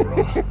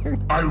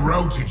 I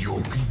routed your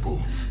people,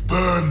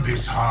 burned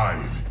this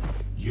hive,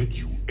 yet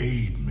you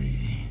aid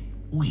me.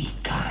 We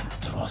can't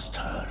trust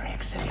her,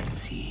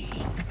 Excellency.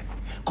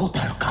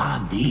 Kotal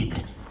Khan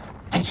did,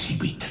 and she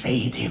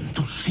betrayed him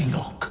to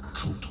Shinnok.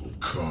 Kotal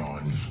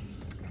Khan.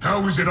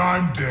 How is it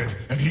I'm dead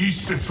and he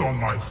sits on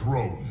my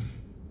throne?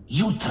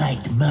 You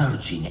tried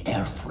merging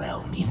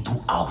Earthrealm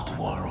into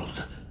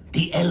Outworld.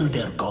 The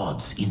Elder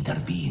Gods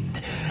intervened,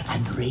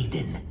 and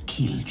Raiden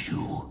killed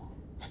you.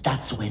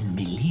 That's when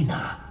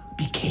Melina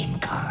became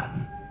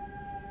Khan.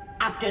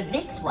 After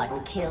this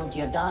one killed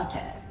your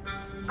daughter,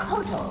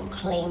 Kotal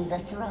claimed the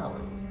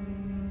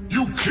throne.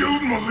 You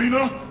killed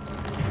Melina?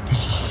 If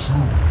this is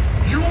true,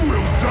 you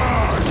will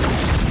die!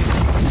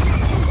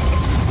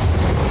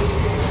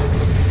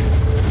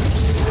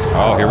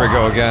 Oh, here we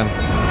go again.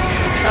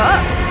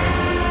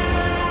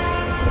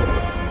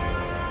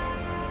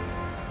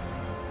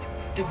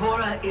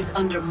 Devora is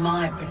under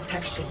my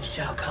protection,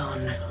 Shao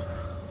Kahn.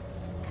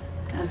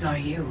 As are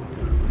you.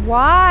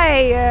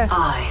 Why?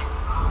 I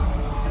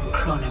am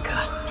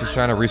Kronika. She's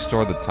trying to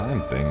restore the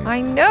time thing. I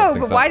know,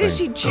 but why did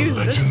she choose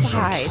this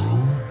side?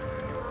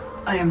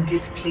 I am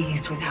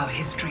displeased with how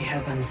history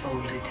has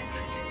unfolded.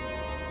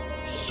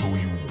 So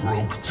you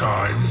broke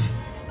time?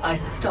 I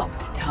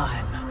stopped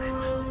time.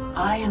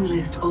 I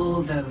enlist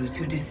all those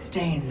who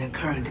disdain the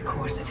current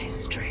course of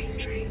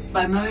history.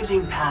 By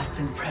merging past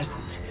and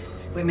present,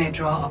 we may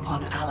draw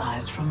upon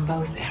allies from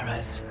both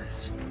eras.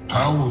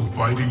 How will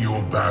fighting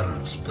your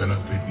battles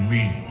benefit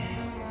me?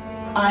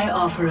 I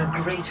offer a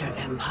greater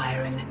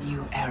empire in the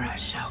new era,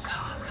 Shao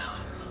Kahn.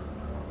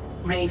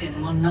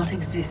 Raiden will not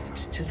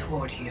exist to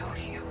thwart you.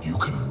 You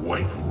can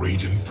wipe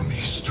Raiden from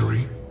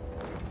history?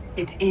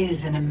 It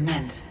is an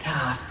immense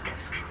task,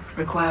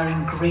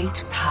 requiring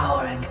great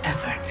power and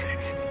effort.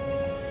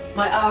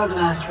 My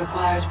hourglass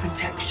requires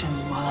protection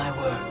while I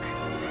work.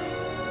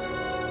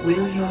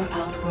 Will your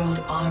Outworld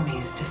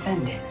armies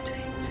defend it?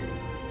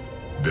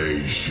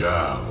 They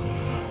shall.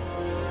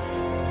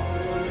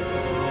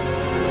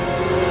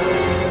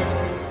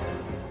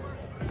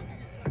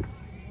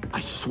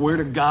 swear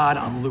to God,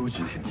 I'm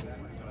losing it.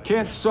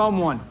 Can't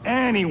someone,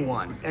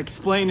 anyone,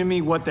 explain to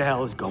me what the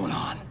hell is going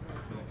on?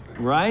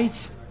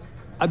 Right?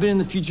 I've been in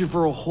the future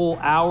for a whole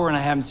hour and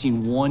I haven't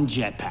seen one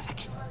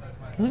jetpack.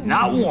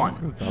 Not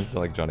one. Sounds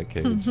like Johnny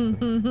Cage. So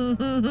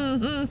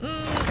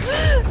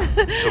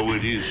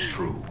it is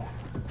true.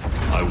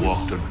 I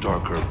walked a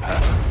darker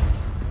path.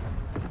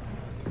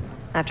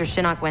 After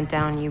Shinnok went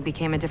down, you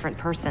became a different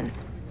person.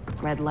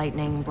 Red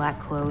lightning, black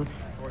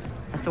clothes,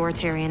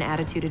 authoritarian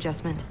attitude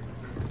adjustment.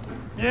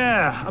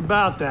 Yeah,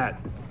 about that.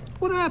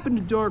 What happened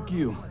to Dark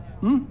You?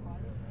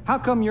 How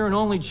come you're an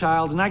only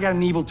child and I got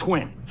an evil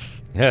twin?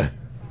 Yeah.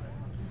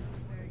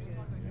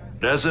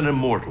 As an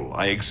immortal,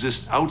 I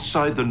exist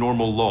outside the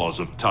normal laws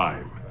of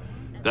time.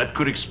 That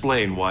could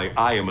explain why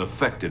I am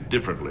affected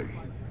differently.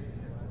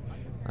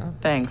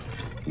 Thanks.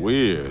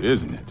 Weird,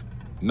 isn't it?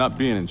 Not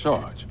being in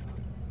charge.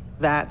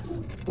 That's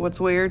what's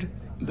weird.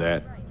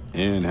 That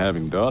and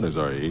having daughters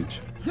our age.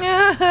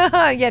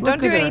 Yeah, don't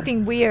Look do at her.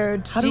 anything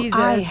weird. How Jesus.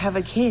 do I have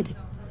a kid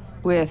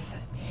with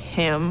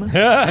him?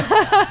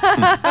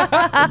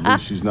 At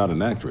least she's not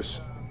an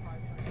actress.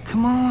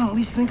 Come on, at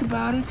least think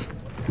about it.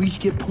 We each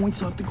get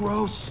points off the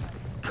gross.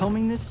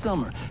 Coming this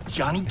summer,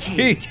 Johnny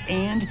Cage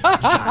and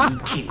Johnny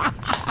Cage.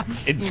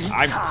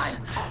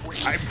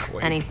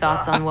 Any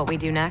thoughts on what we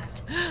do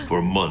next?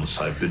 For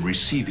months, I've been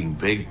receiving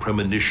vague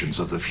premonitions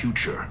of the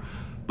future,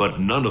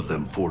 but none of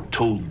them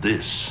foretold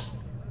this.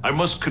 I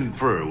must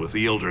confer with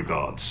the Elder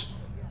Gods.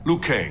 Liu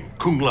Kang,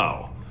 Kung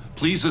Lao,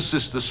 please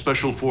assist the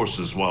Special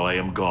Forces while I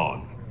am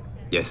gone.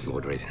 Yes,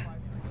 Lord Raiden.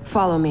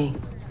 Follow me.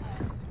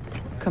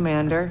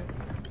 Commander.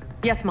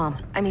 Yes, Mom.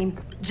 I mean,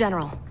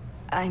 General.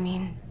 I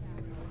mean...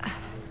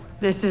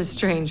 This is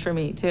strange for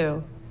me,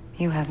 too.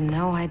 You have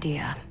no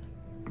idea.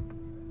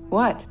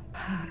 What?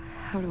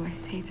 How do I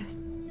say this?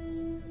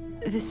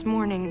 This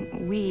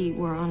morning, we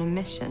were on a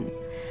mission.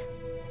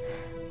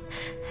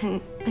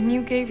 And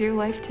you gave your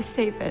life to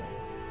save it.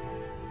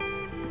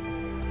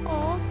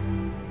 Aw.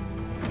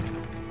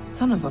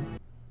 Son of a...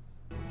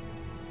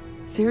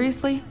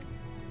 Seriously?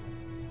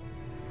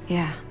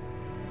 Yeah.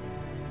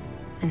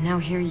 And now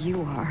here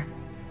you are.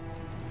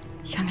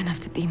 Young enough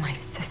to be my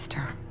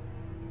sister.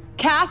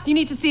 Cass, you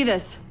need to see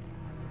this.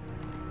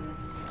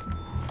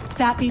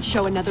 Sapphies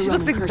show another She realm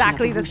looks incursion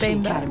exactly at the the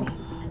same, though. Academy.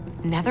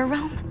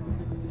 Netherrealm?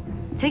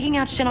 Taking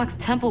out Shinnok's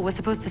temple was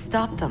supposed to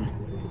stop them.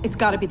 It's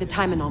gotta be the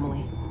time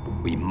anomaly.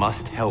 We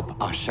must help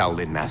our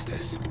Shaolin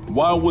masters.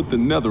 Why would the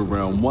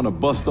Netherrealm want to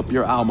bust up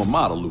your alma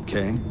mater, Liu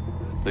Kang?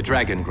 The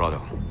Dragon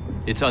Grotto.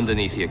 It's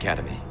underneath the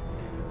Academy.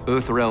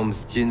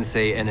 Earthrealm's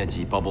Jinsei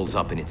energy bubbles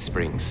up in its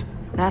springs.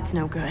 That's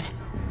no good.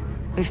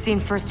 We've seen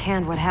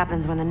firsthand what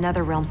happens when the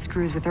Netherrealm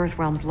screws with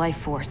Earthrealm's life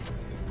force.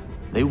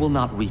 They will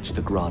not reach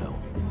the grotto.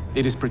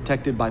 It is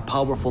protected by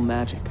powerful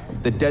magic,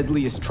 the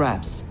deadliest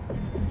traps.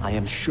 I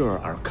am sure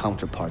our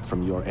counterparts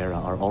from your era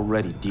are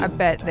already dealing I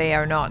bet they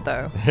are not,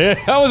 though.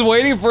 I was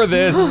waiting for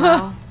this.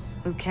 Well,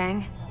 Liu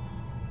Kang,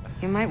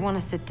 you might want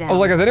to sit down. I was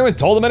like, has anyone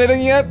told him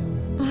anything yet?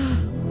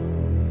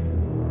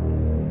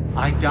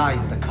 I die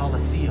at the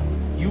Colosseum.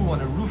 You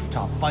on a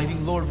rooftop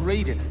fighting Lord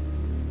Raiden.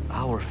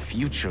 Our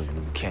future,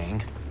 Liu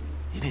Kang.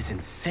 It is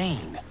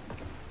insane.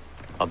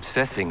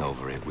 Obsessing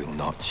over it will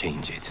not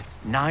change it.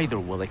 Neither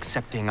will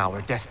accepting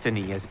our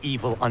destiny as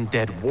evil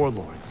undead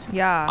warlords.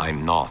 Yeah.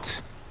 I'm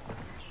not.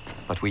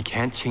 But we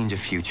can't change a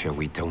future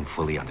we don't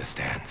fully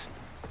understand.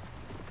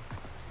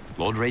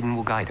 Lord Raiden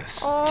will guide us.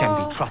 Oh. Can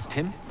we trust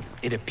him?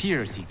 It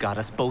appears he got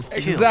us both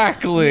killed.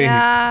 Exactly.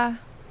 Yeah.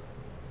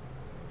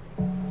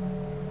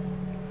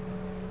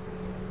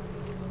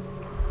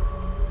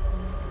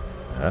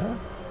 Huh?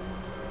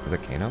 Is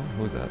that Kano?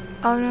 Who's that?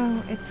 Oh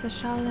no, it's a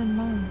Shaolin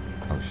monk.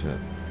 Oh shit.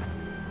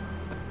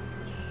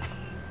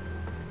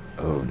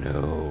 Oh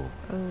no.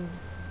 Oh.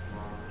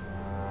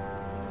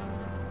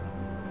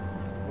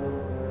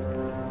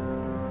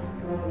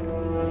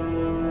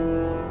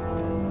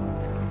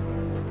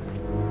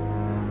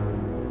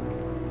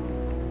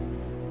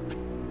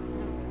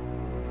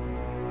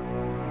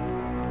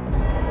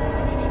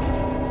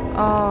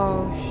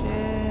 Oh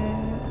shit.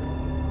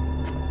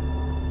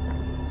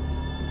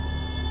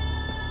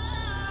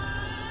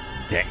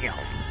 Damn.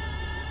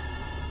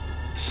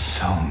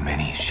 So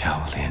many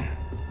Shaolin.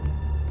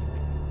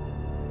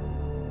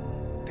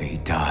 They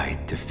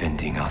died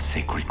defending our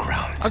sacred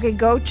ground. Okay,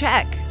 go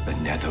check. The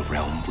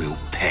Netherrealm will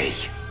pay.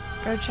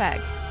 Go check.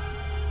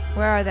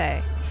 Where are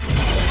they?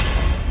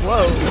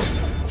 Whoa.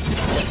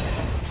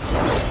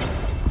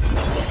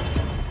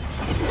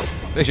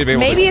 They should be able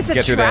Maybe to it's a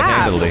get through that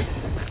trap. handily.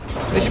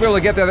 They should be able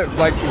to get that,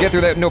 like, get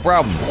through that no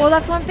problem. Well,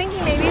 that's what I'm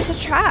thinking. Maybe it's a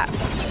trap.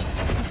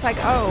 It's like,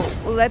 oh,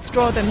 well, let's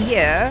draw them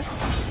here.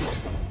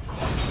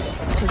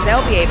 Because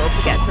they'll be able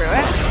to get through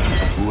it.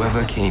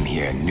 Whoever came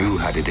here knew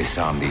how to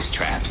disarm these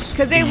traps.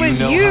 Because it was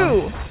know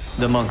you. how?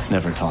 The monks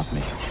never taught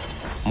me.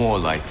 More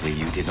likely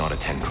you did not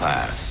attend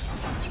class.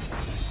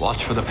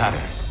 Watch for the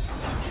pattern.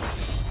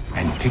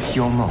 And pick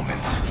your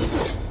moment.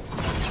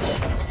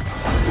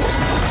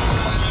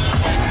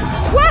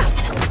 What?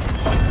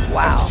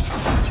 Wow.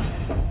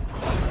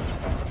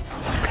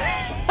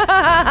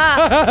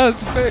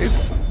 His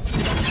face.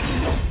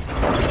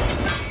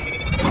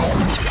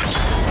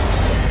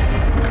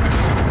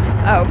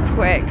 Oh,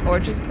 quick. Or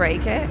just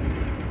break it.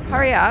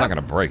 Hurry up. It's not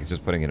gonna break, it's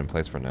just putting it in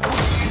place for now.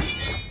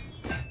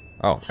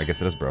 Oh, I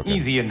guess it is broken.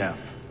 Easy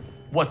enough.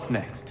 What's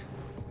next?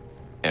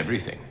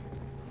 Everything.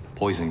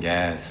 Poison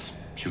gas,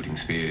 shooting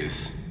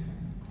spears,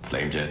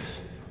 flame jets.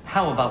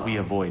 How about we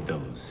avoid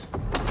those?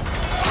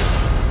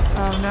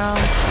 Oh no.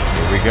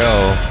 Here we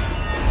go.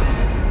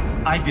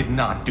 I did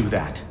not do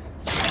that.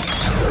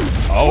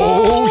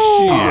 Oh,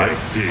 shit.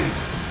 I did.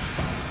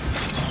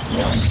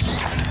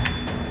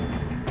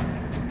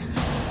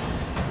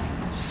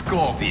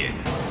 Scorpion.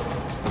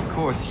 Of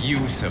course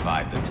you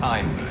survived the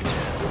time merger.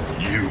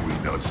 You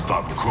will not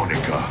stop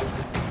Kronika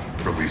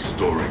from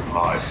restoring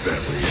my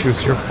family.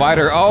 Shoots your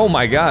fighter. Oh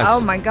my gosh. Oh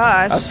my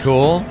gosh. That's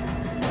cool.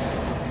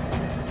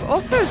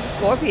 Also,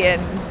 Scorpion.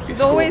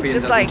 He's always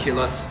just like, kill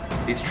us.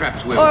 These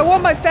traps will. oh, I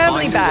want my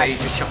family Find a back. way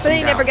to shut But them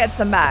he never down. gets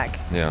them back.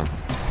 Yeah.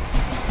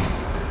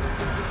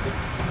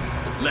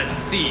 Let's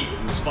see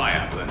whose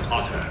fire burns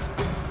hotter.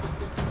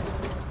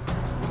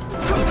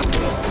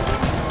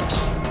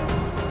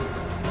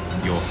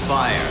 Your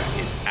fire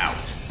is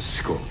out,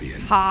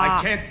 Scorpion. Ha.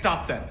 I can't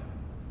stop them.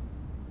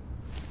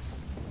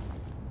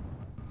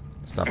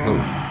 Stop who?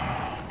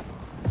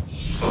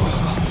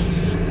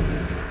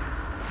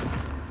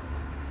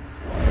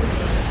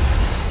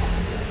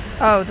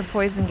 Oh, the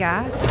poison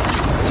gas?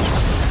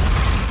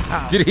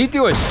 Oh. Did he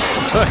do it?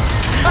 A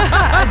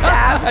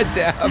dab? A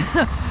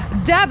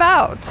dab. Dab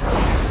out.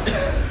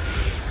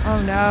 Oh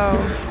no.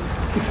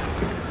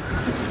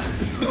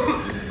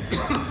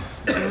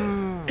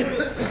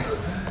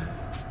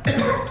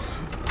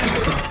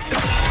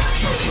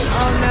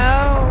 Oh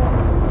no.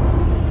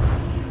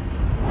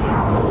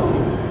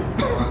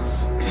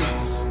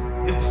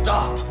 It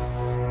stopped.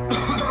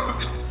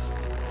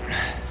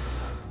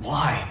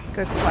 Why?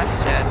 Good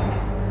question.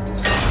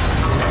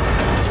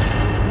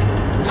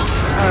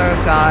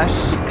 Oh gosh.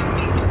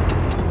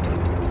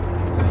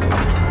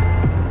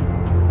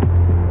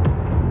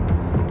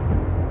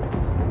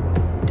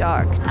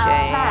 Dark Our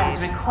plans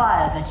Jade.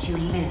 require that you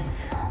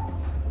live.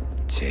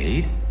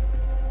 Jade?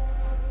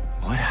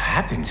 What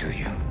happened to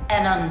you?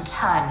 An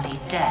untimely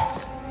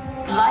death.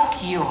 Like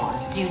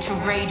yours, due to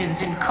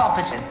Raiden's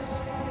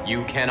incompetence.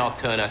 You cannot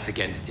turn us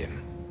against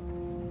him.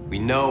 We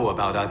know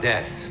about our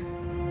deaths.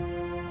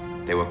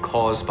 They were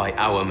caused by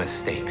our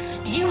mistakes.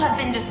 You have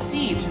been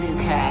deceived, Liu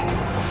Kang.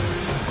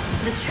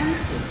 The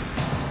truth is,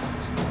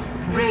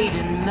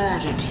 Raiden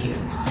murdered you.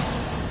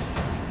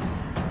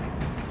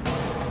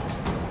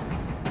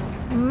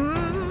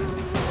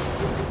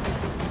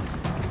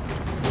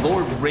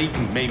 Lord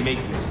Raiden may make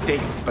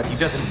mistakes, but he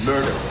doesn't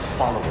murder his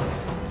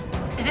followers.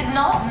 Is it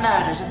not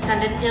murder to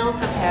send an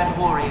ill-prepared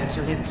warrior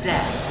to his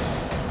death?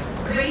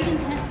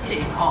 Raiden's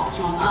mistake cost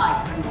your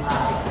life, Liu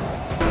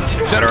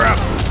Kang. Shut her up.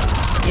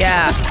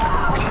 Yeah.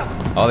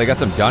 Oh, they got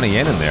some Donnie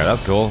Yen in there.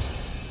 That's cool.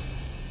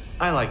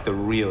 I like the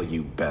real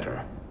you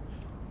better.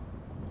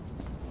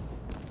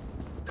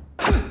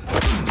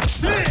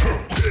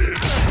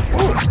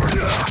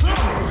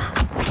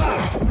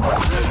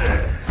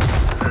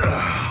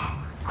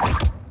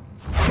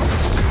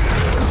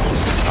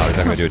 Oh, he's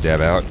not gonna do a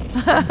dab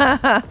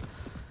out.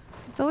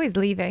 It's always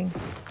leaving.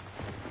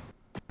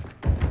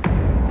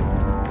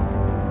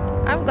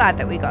 I'm glad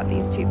that we got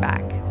these two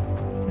back.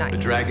 Nice. The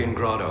Dragon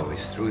Grotto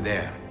is through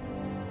there.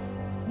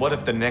 What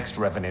if the next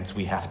revenants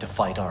we have to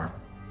fight are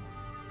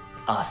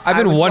us? I've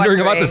been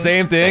wondering about the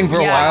same thing for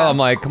a Yeah. while. I'm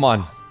like, come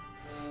on.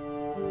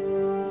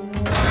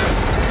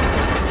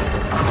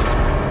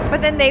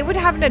 But then they would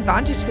have an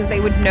advantage because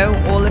they would know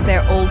all of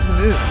their old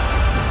moves,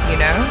 you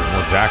know?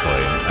 Well,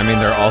 exactly. I mean,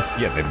 they're all,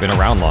 yeah, they've been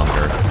around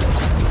longer.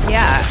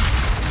 Yeah.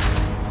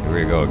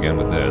 Here we go again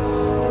with this.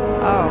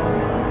 Oh.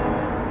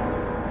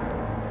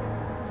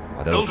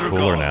 Oh, they look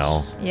cooler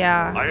now.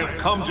 Yeah. I have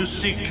come to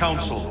seek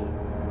counsel.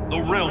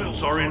 The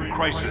realms are in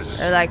crisis.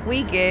 They're like,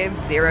 we give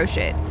zero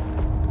shits.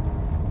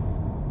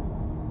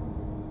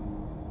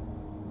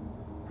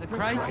 The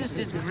crisis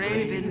is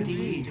grave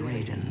indeed,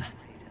 Raiden.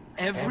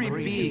 Every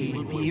being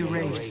will be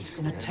erased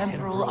in a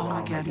temporal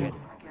Armageddon.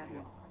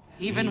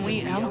 Even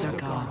we Elder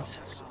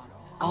Gods.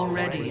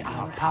 Already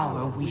our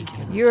power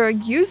weakens. You're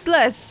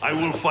useless. I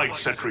will fight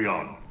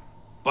Cetrion.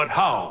 But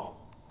how?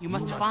 You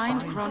must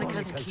find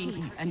Kronika's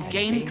key and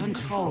gain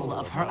control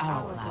of her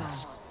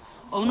hourglass.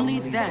 Only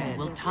then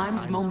will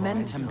time's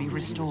momentum be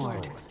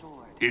restored.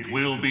 It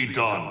will be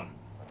done.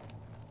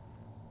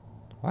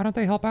 Why don't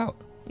they help out?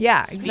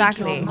 Yeah, Speak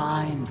exactly. your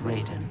mind,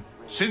 Raiden.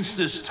 Since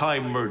this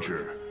time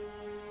merger,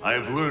 I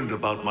have learned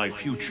about my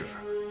future.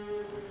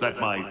 That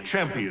my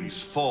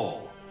champions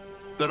fall.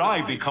 That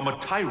I become a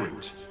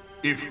tyrant.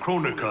 If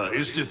Kronika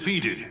is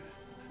defeated,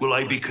 will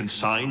I be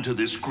consigned to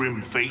this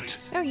grim fate?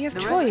 No, you have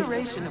The choice.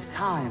 restoration of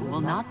time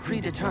will not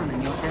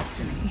predetermine your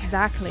destiny.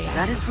 Exactly.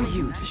 That is for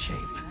you to shape.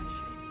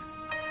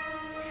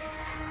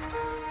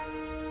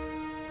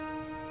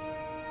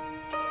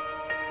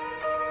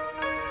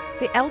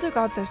 The Elder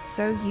Gods are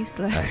so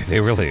useless. They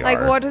really Like,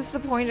 are. what is the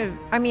point of...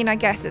 I mean, I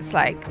guess it's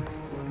like...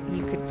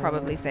 You could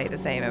probably say the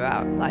same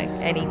about like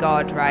any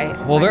god, right?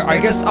 Well, like, I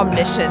guess just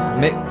omniscient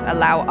and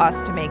allow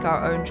us to make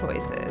our own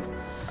choices.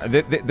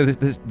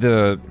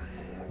 The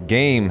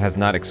game has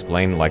not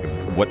explained like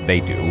what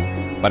they do,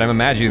 but I'm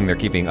imagining they're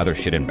keeping other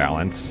shit in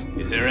balance.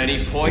 Is there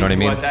any point You know what I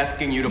mean? to us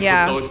asking you to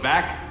Yeah. put those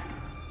back?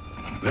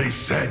 They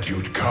said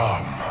you'd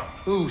come.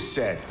 Who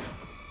said?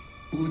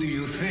 Who do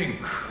you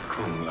think,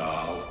 Kung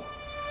Lao?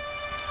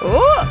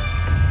 Ooh!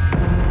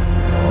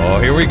 Oh,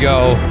 here we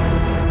go.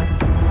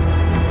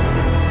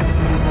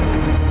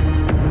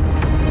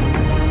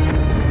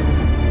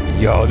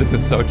 Yo, this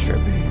is so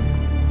trippy.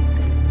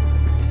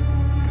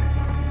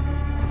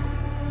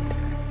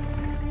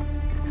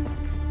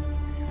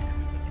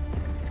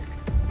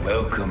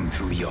 Welcome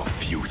to your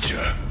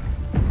future.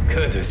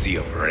 Courtesy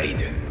of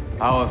Raiden.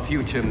 Our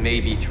future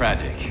may be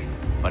tragic,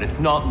 but it's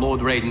not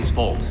Lord Raiden's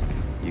fault.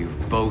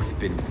 You've both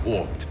been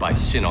warped by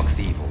Shinnok's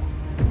evil.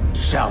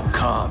 Shao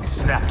Kahn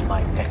snapped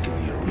my neck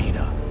in the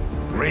arena.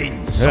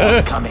 Raiden saw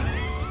it coming.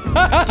 Did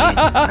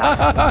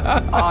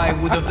nothing. I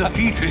would have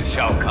defeated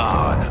Shao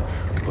Kahn,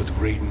 but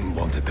Raiden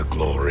wanted the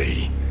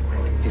glory.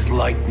 His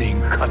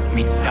lightning cut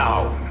me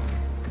down.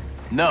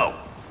 No,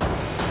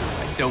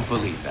 I don't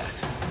believe that.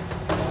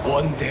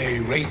 One day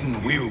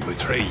Raiden will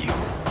betray you.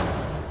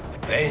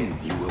 Then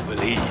you will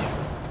believe.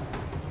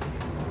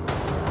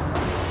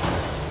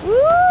 Woo!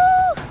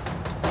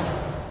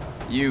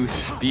 You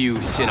spew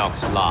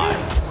Shinnok's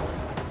lies.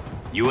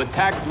 You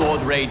attacked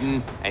Lord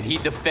Raiden, and he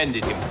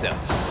defended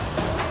himself.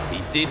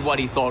 He did what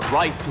he thought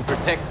right to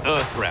protect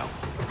Earthrealm.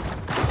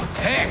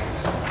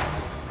 Protect?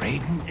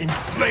 Raiden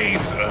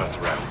enslaves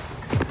Earthrealm.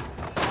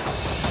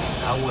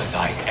 How was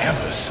I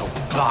ever so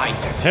blind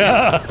as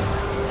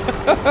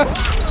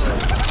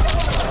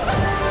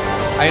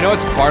I know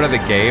it's part of the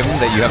game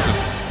that you have to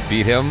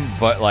beat him,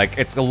 but like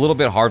it's a little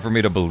bit hard for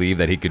me to believe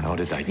that he could. How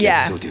did I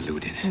get so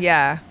deluded?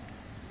 Yeah.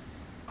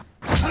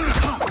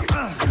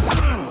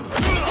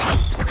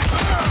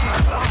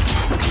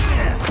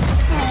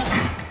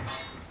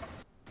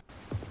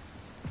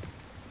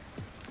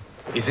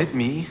 Is it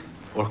me,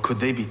 or could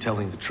they be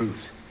telling the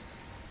truth?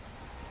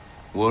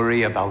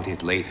 Worry about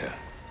it later.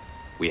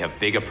 We have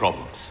bigger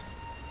problems.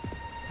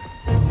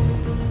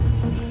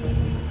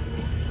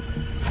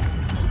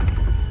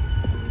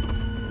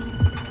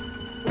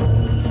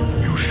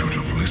 You should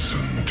have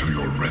listened to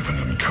your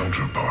Revenant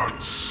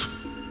counterparts.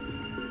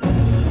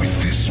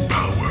 With this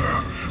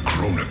power,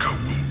 Kronika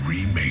will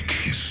remake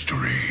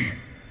history.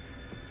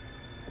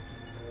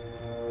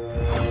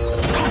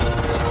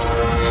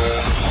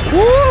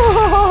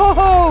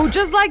 Whoa!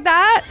 Just like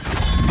that?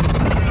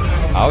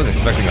 I was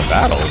expecting a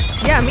battle.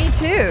 Yeah, me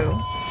too.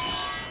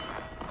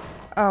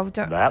 Oh,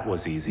 don't. That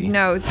was easy.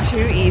 No, it's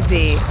too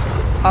easy.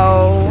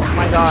 Oh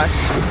my gosh.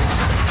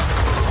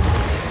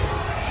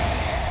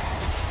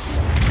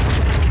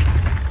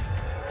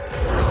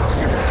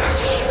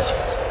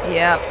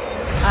 Yep,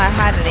 I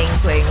had an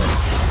inkling.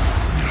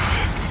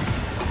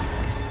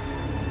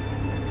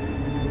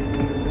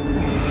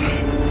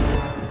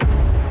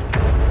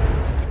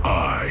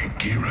 I,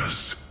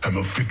 Geras, am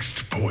a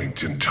fixed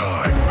point in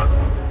time.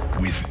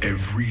 With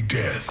every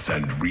death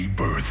and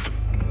rebirth,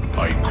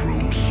 I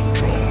grow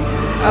stronger.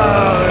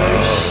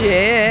 Oh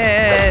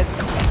shit.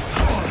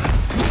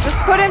 Just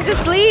put him to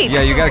sleep.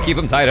 Yeah, you gotta keep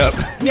him tied up.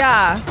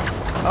 Yeah.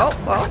 Oh,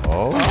 well.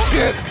 Oh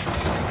shit.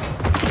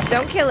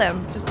 Don't kill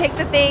him. Just take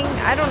the thing.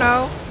 I don't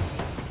know.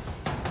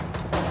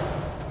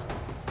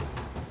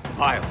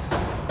 Files.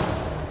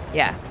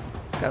 Yeah.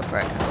 Go for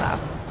it, Kotal.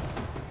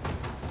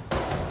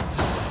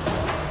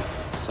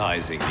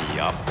 Sizing me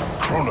up.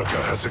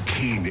 Kronika has a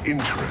keen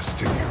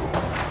interest in you.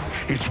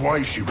 It's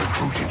why she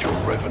recruited your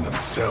Revenant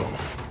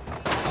self.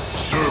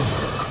 Serve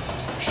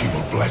her. She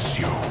will bless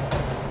you.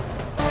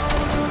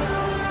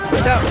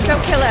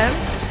 Don't kill him.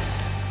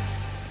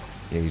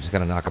 Yeah, you just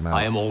gotta knock him out.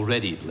 I am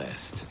already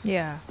blessed.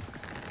 Yeah.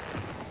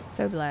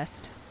 So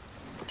blessed.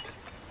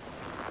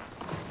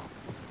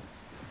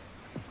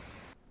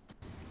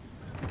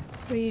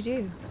 What do you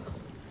do?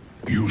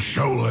 You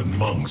Shaolin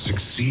monks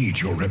exceed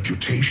your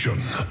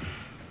reputation.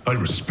 I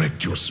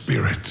respect your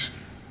spirit,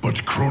 but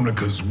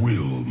Kronika's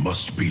will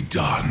must be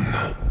done.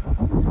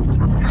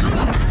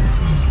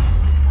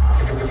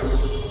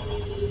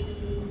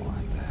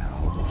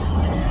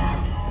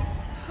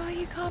 Oh,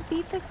 you can't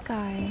beat this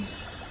guy.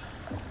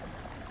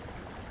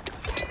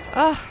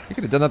 Oh. You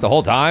could have done that the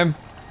whole time.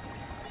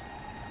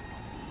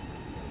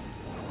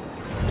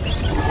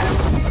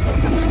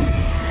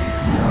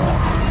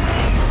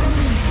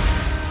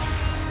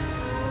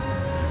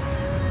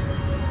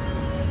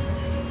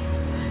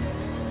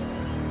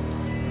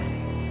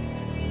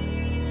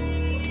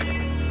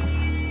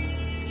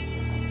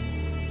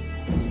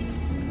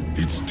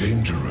 It's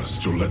dangerous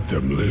to let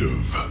them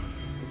live.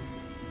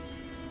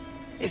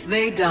 If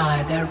they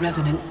die, their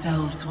revenant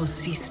selves will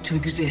cease to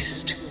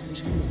exist.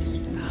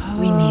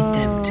 We need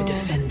them to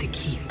defend the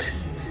keep.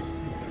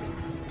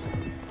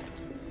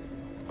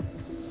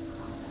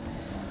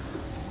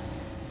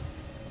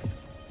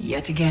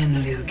 Yet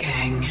again, Liu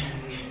Kang,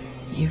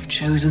 you've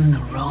chosen the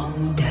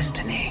wrong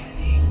destiny.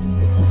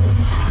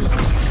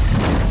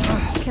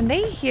 Can Can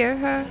they hear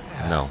her?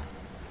 No.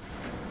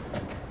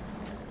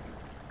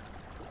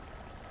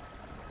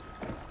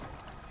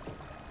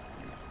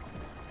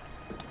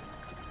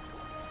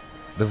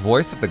 The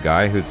voice of the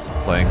guy who's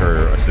playing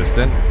her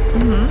assistant,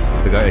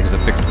 the guy who's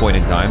a fixed point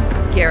in time,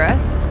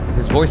 Geras.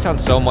 His voice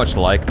sounds so much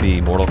like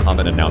the Mortal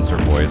Kombat announcer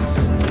voice.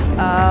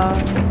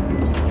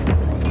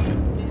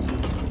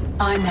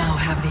 I now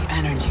have the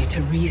energy to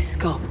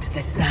resculpt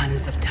the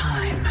sands of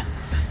time.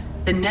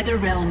 The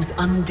Netherrealm's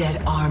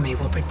undead army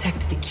will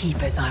protect the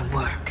keep as I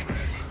work.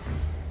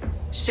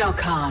 Shao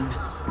Kahn,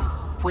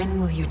 when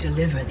will you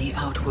deliver the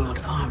Outworld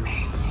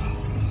army?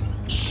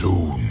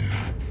 Soon.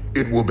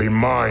 It will be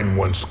mine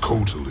once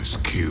Kotal is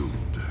killed.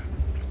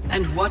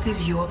 And what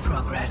is your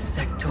progress,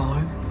 Sector?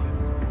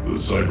 The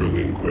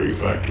Cyberlin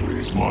factory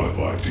is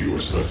modified to your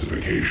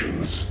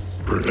specifications.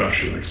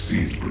 Production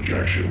exceeds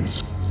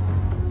projections.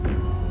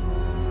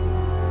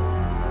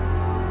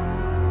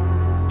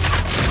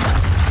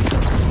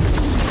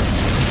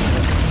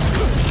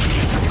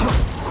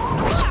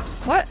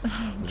 What?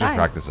 Just Guys.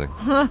 practicing.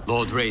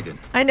 Lord Raiden,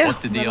 I know,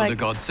 what did the but Elder like-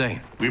 God say?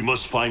 We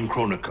must find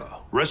Kronika,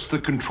 wrest the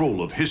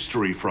control of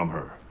history from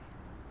her.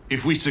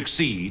 If we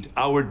succeed,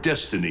 our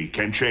destiny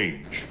can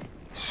change.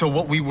 So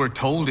what we were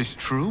told is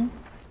true?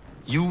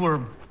 You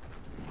were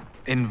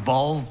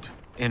involved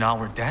in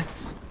our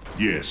deaths?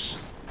 Yes.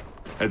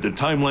 Had the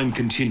timeline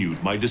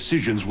continued, my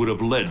decisions would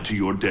have led to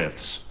your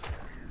deaths.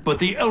 But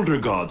the Elder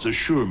Gods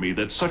assure me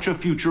that such a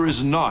future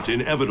is not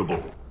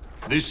inevitable.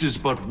 This is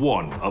but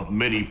one of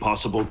many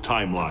possible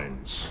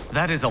timelines.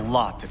 That is a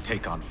lot to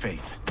take on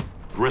faith.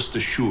 Rest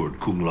assured,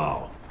 Kung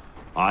Lao.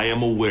 I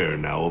am aware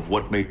now of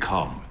what may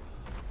come.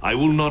 I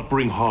will not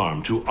bring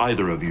harm to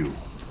either of you.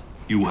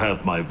 You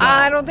have my vow.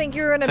 I don't think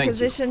you're in a Thank you,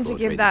 position to Lord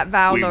give Raiden. that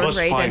vow, We Lord must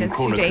Raiden. find It's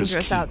too Kronika's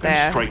dangerous keep out and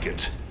there. strike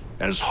it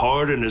as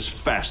hard and as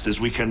fast as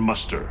we can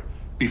muster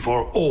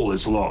before all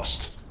is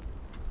lost.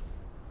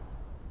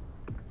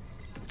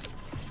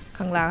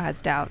 Kung Lao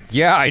has doubts.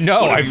 Yeah, I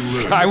know. What have you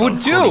learned I would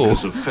about too.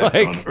 Kronika's effect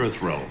Like- on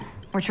Earthrealm?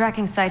 We're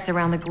tracking sites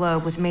around the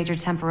globe with major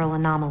temporal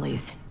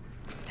anomalies.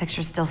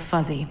 Picture's still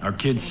fuzzy. Our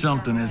kid's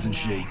something, isn't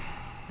she?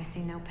 We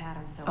see no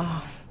pattern so far.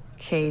 Oh,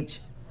 Cage.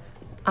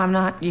 I'm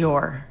not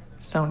your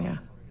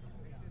Sonya.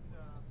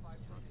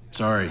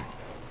 Sorry.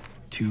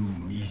 Too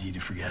easy to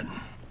forget.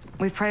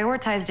 We've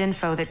prioritized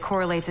info that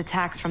correlates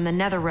attacks from the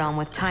Netherrealm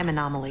with time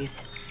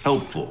anomalies.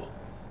 Helpful.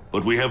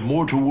 But we have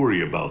more to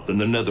worry about than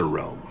the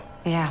Netherrealm.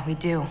 Yeah, we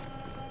do.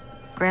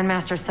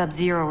 Grandmaster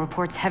Sub-Zero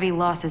reports heavy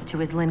losses to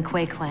his Lin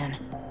Kuei clan.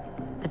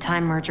 The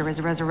Time Merger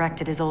has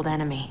resurrected his old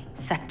enemy,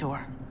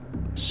 Sector.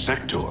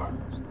 Sector?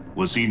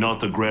 Was he not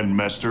the Grand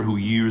Master who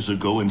years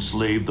ago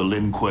enslaved the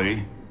Lin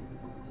Kuei?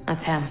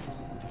 That's him.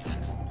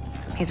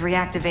 He's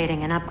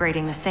reactivating and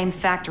upgrading the same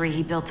factory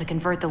he built to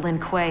convert the Lin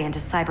Kuei into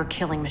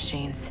cyber-killing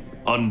machines.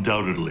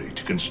 Undoubtedly,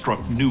 to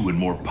construct new and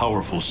more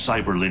powerful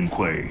cyber Lin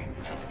Kuei.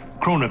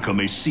 Kronika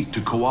may seek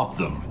to co-opt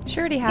them.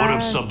 Sure he What of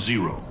has.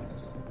 Sub-Zero?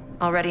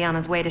 Already on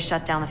his way to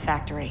shut down the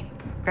factory.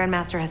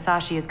 Grandmaster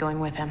Hasashi is going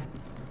with him.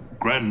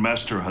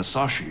 Grandmaster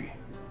Hasashi?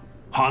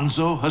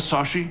 Hanzo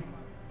Hasashi?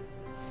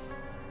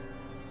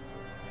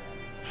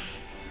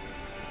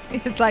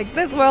 It's like,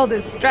 this world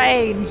is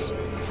strange.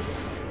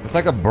 It's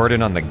like a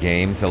burden on the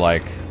game to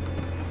like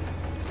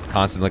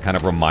constantly kind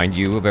of remind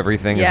you of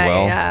everything as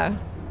well. Yeah.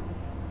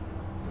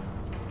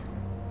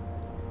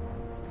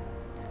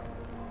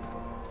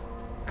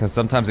 Because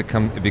sometimes it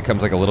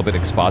becomes like a little bit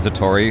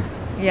expository.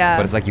 Yeah.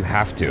 But it's like you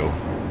have to.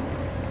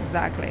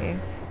 Exactly.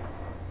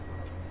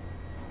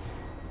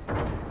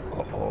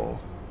 Uh-oh.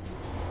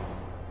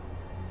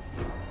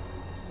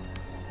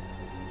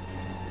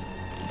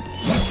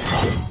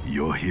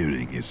 Your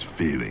hearing is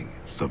failing,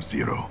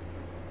 Sub-Zero.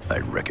 I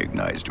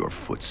recognized your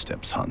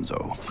footsteps,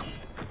 Hanzo.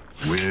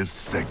 Where's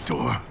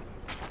Sector?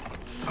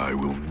 I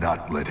will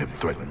not let him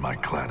threaten my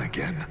clan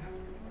again.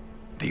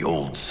 The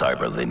old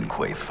Cyber Lin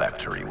Kuei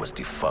factory was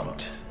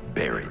defunct,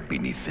 buried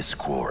beneath this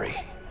quarry.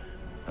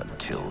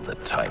 Until the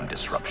time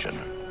disruption.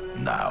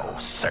 Now,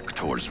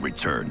 Sector's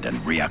returned and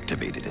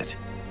reactivated it.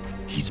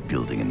 He's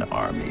building an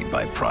army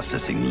by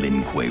processing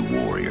Lin Kuei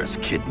warriors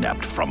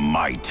kidnapped from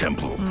my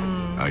temple.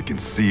 I can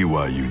see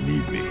why you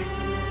need me.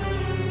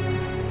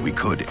 We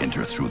could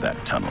enter through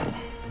that tunnel,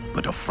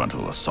 but a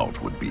frontal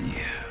assault would be...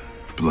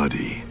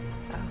 bloody.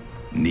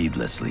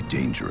 Needlessly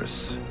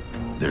dangerous.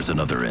 There's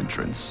another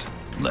entrance,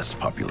 less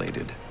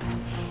populated.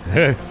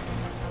 And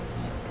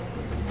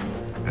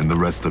the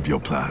rest of your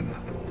plan?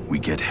 We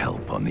get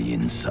help on the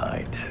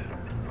inside.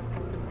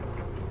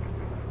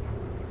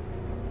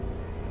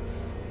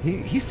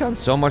 He sounds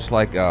so much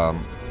like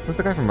who's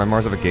the guy from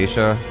Memoirs of a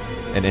Geisha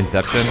and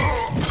Inception?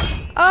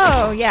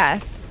 Oh,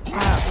 yes.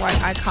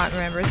 I can't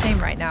remember his name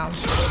right now,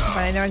 but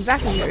I know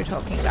exactly who you're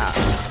talking about.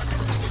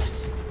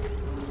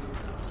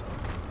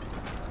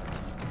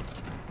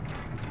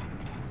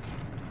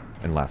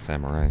 And Last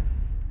Samurai.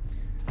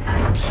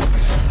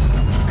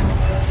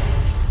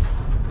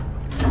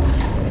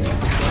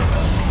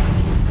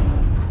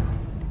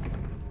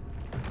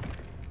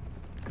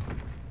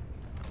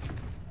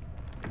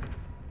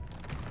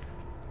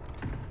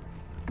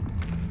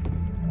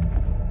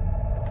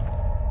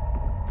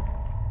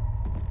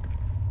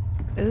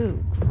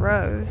 Ooh,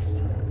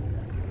 gross.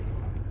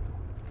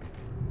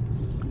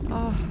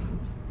 Oh.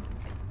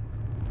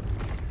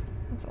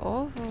 That's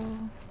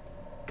awful.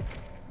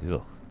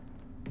 Ugh.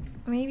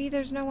 Maybe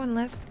there's no one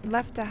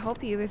left to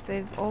help you if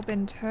they've all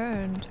been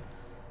turned.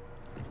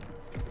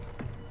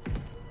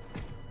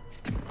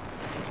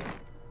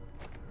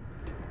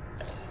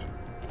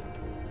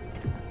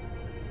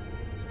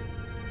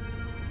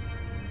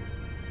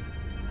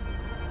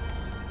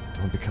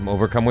 Don't become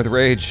overcome with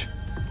rage.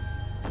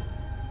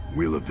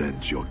 We'll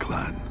avenge your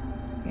clan.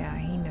 Yeah,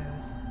 he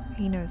knows.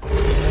 He knows.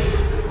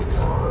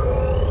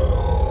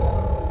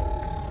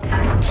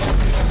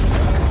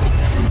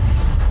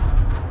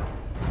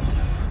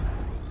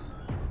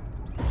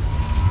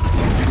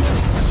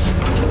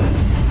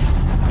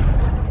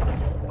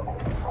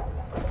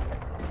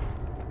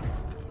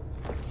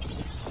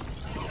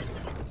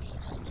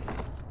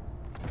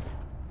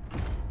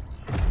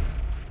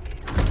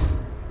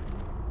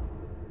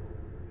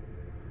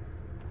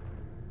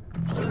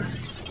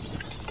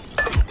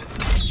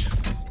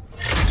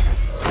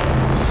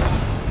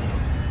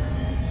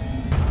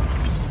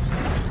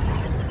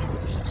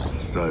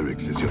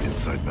 Cyrix is your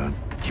inside man.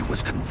 He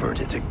was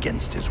converted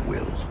against his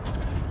will.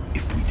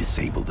 If we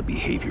disable the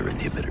behavior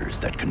inhibitors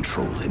that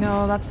control him,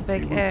 No, that's a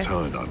big he will if.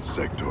 turn on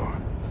Sector.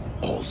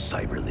 All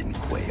cyber Lin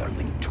Kuei are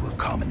linked to a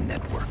common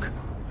network.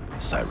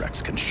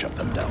 Cyrax can shut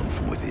them down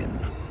from within.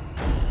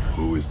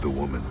 Who is the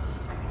woman?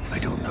 I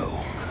don't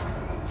know.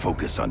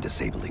 Focus on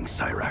disabling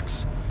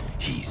Cyrax.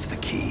 He's the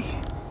key.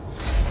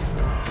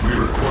 We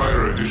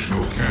require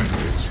additional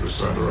candidates for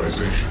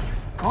cyberization.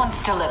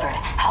 Once delivered,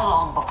 how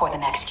long before the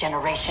next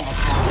generation is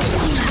ready?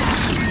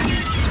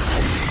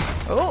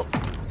 Oh.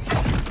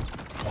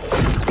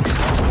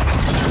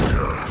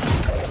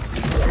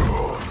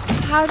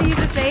 How do you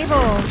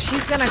disable?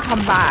 She's gonna come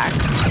back.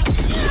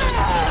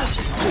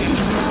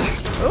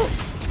 Oh.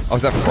 Oh,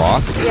 is that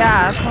Frost?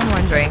 Yeah, that's what I'm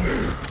wondering.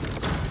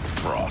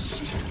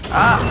 Frost.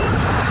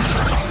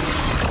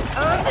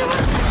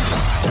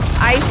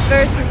 Ice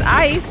versus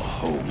ice.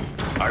 Home.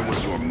 I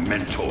was your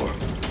mentor.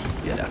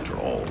 Yet after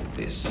all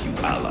this, you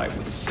allied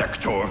with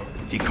Sector.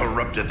 He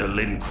corrupted the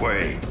Lin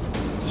Kuei.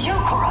 You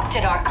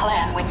corrupted our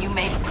clan when you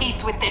made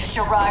peace with this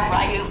Shirai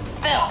Ryu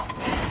filth.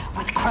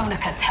 With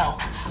Kronika's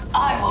help,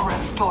 I will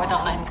restore the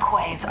Lin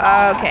Kuei's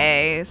honor.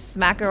 Okay,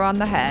 smack her on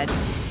the head.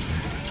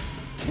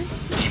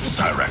 Keep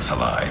Cyrax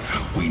alive.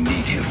 We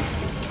need him.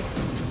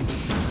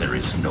 There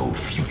is no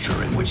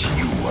future in which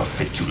you are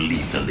fit to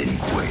lead the Lin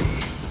Kuei.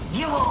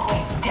 You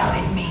always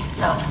doubted me,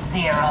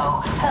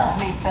 Sub-Zero. Held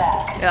me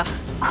back. Ugh.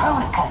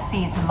 Kronika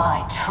sees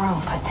my true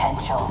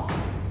potential.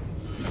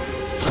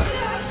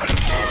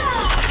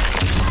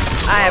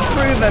 I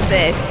approve of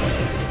this.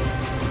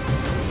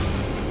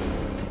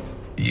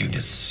 You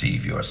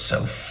deceive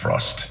yourself,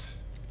 Frost.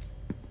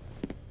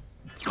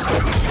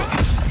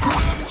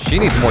 She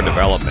needs more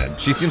development.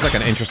 She seems like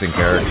an interesting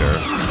character.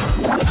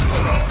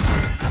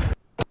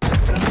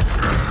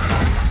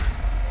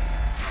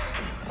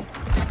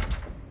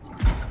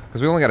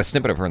 Because we only got a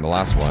snippet of her in the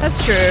last one.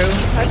 That's true.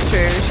 That's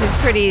true. She's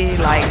pretty,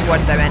 like,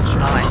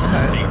 one-dimensional, I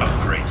suppose. The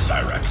upgrade,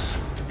 Cyrax.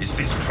 Is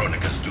this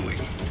Kronika's doing?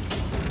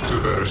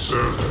 To better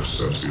serve her,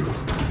 Sub-Zero.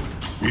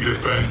 We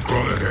defend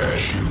Kronika as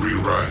she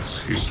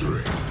rewrites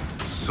history.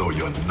 So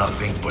you're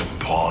nothing but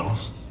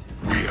pawns?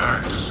 We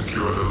act to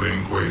secure the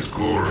Lin Kuei's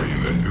glory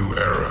in the new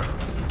era.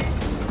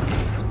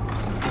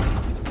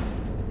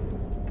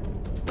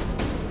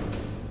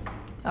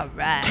 All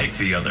right. Take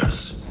the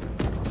others.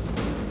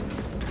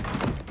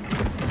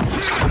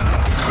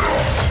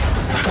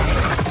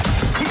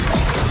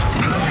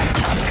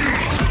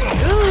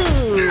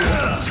 Ooh.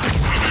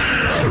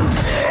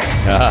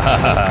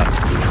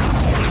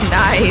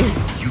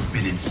 Nice. You've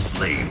been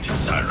enslaved,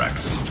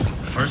 Cyrax.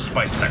 First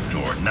by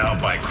Sector, now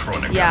by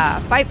Kronika. Yeah,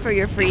 fight for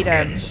your freedom.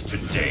 Ends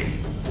today.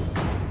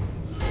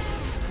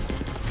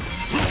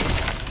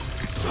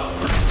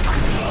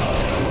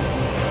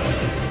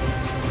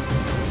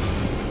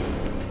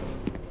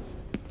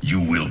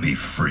 You will be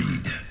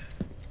freed.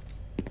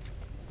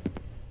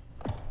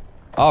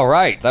 All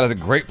right, that is a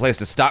great place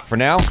to stop for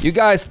now. You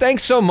guys,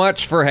 thanks so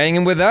much for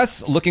hanging with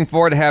us. Looking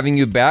forward to having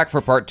you back for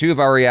part 2 of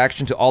our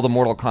reaction to all the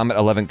Mortal Kombat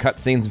 11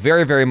 cutscenes.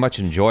 Very, very much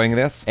enjoying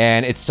this.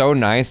 And it's so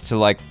nice to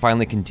like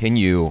finally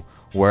continue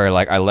where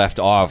like I left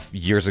off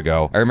years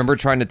ago. I remember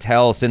trying to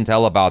tell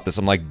Sintel about this.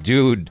 I'm like,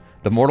 dude,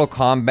 the Mortal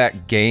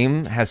Kombat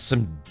game has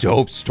some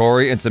dope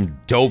story and some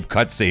dope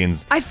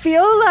cutscenes. I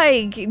feel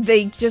like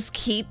they just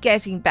keep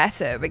getting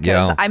better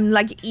because I'm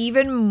like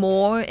even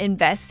more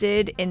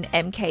invested in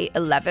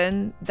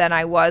MK11 than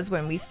I was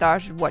when we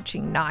started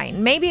watching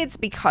 9. Maybe it's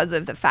because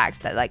of the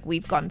fact that like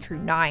we've gone through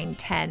 9,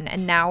 10,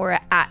 and now we're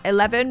at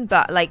 11,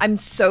 but like I'm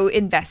so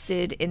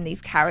invested in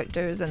these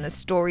characters and the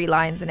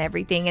storylines and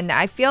everything, and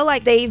I feel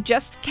like they've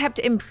just kept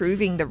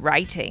improving the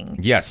writing.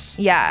 Yes.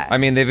 Yeah. I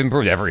mean, they've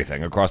improved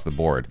everything across the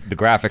board. The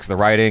graphics, the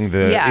writing,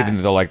 even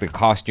the like the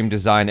costume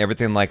design,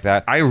 everything like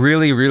that. I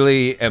really,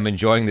 really am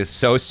enjoying this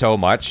so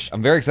much.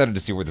 I'm very excited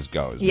to see where this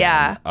goes.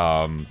 Yeah.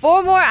 Man.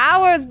 4 more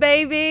hours,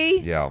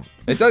 baby. Yeah.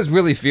 It does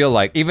really feel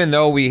like, even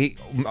though we,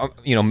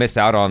 miss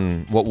out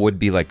on what would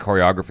be like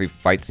choreography,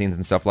 fight scenes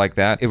and stuff like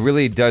that, it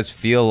really does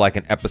feel like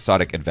an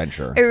episodic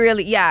adventure. It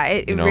really, yeah,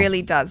 it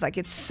really does. Like,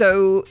 it's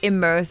so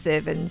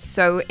immersive and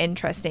so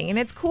interesting. And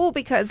it's cool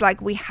because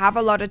like we have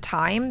a lot of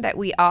time that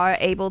we are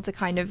able to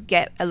kind of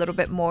get a little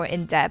bit more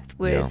in depth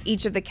with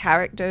each of the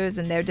characters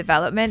and their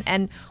development,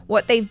 and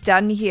what they've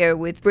done here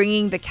with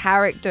bringing the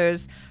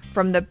characters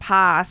from the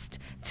past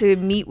to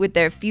meet with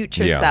their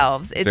future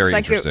selves. It's very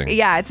like interesting.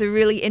 it's a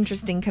really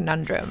interesting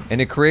conundrum. And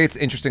it creates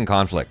interesting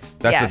conflicts.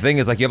 That's the thing,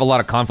 is like you have a lot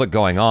of conflict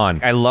going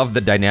on. I love the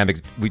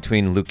dynamic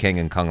between Liu Kang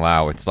and Kung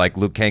Lao. It's like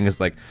Liu Kang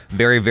is like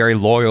very, very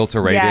loyal to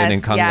Raiden,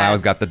 and Kung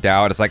Lao's got the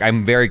doubt. It's like,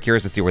 I'm very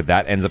curious to see where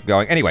that ends up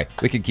going. Anyway,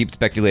 we could keep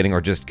speculating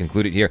or just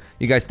conclude it here.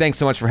 You guys, thanks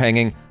so much for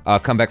hanging.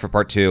 Come back for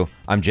part 2.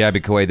 I'm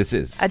Jabby Koei. This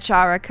is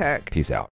Achara Kirk. Peace out.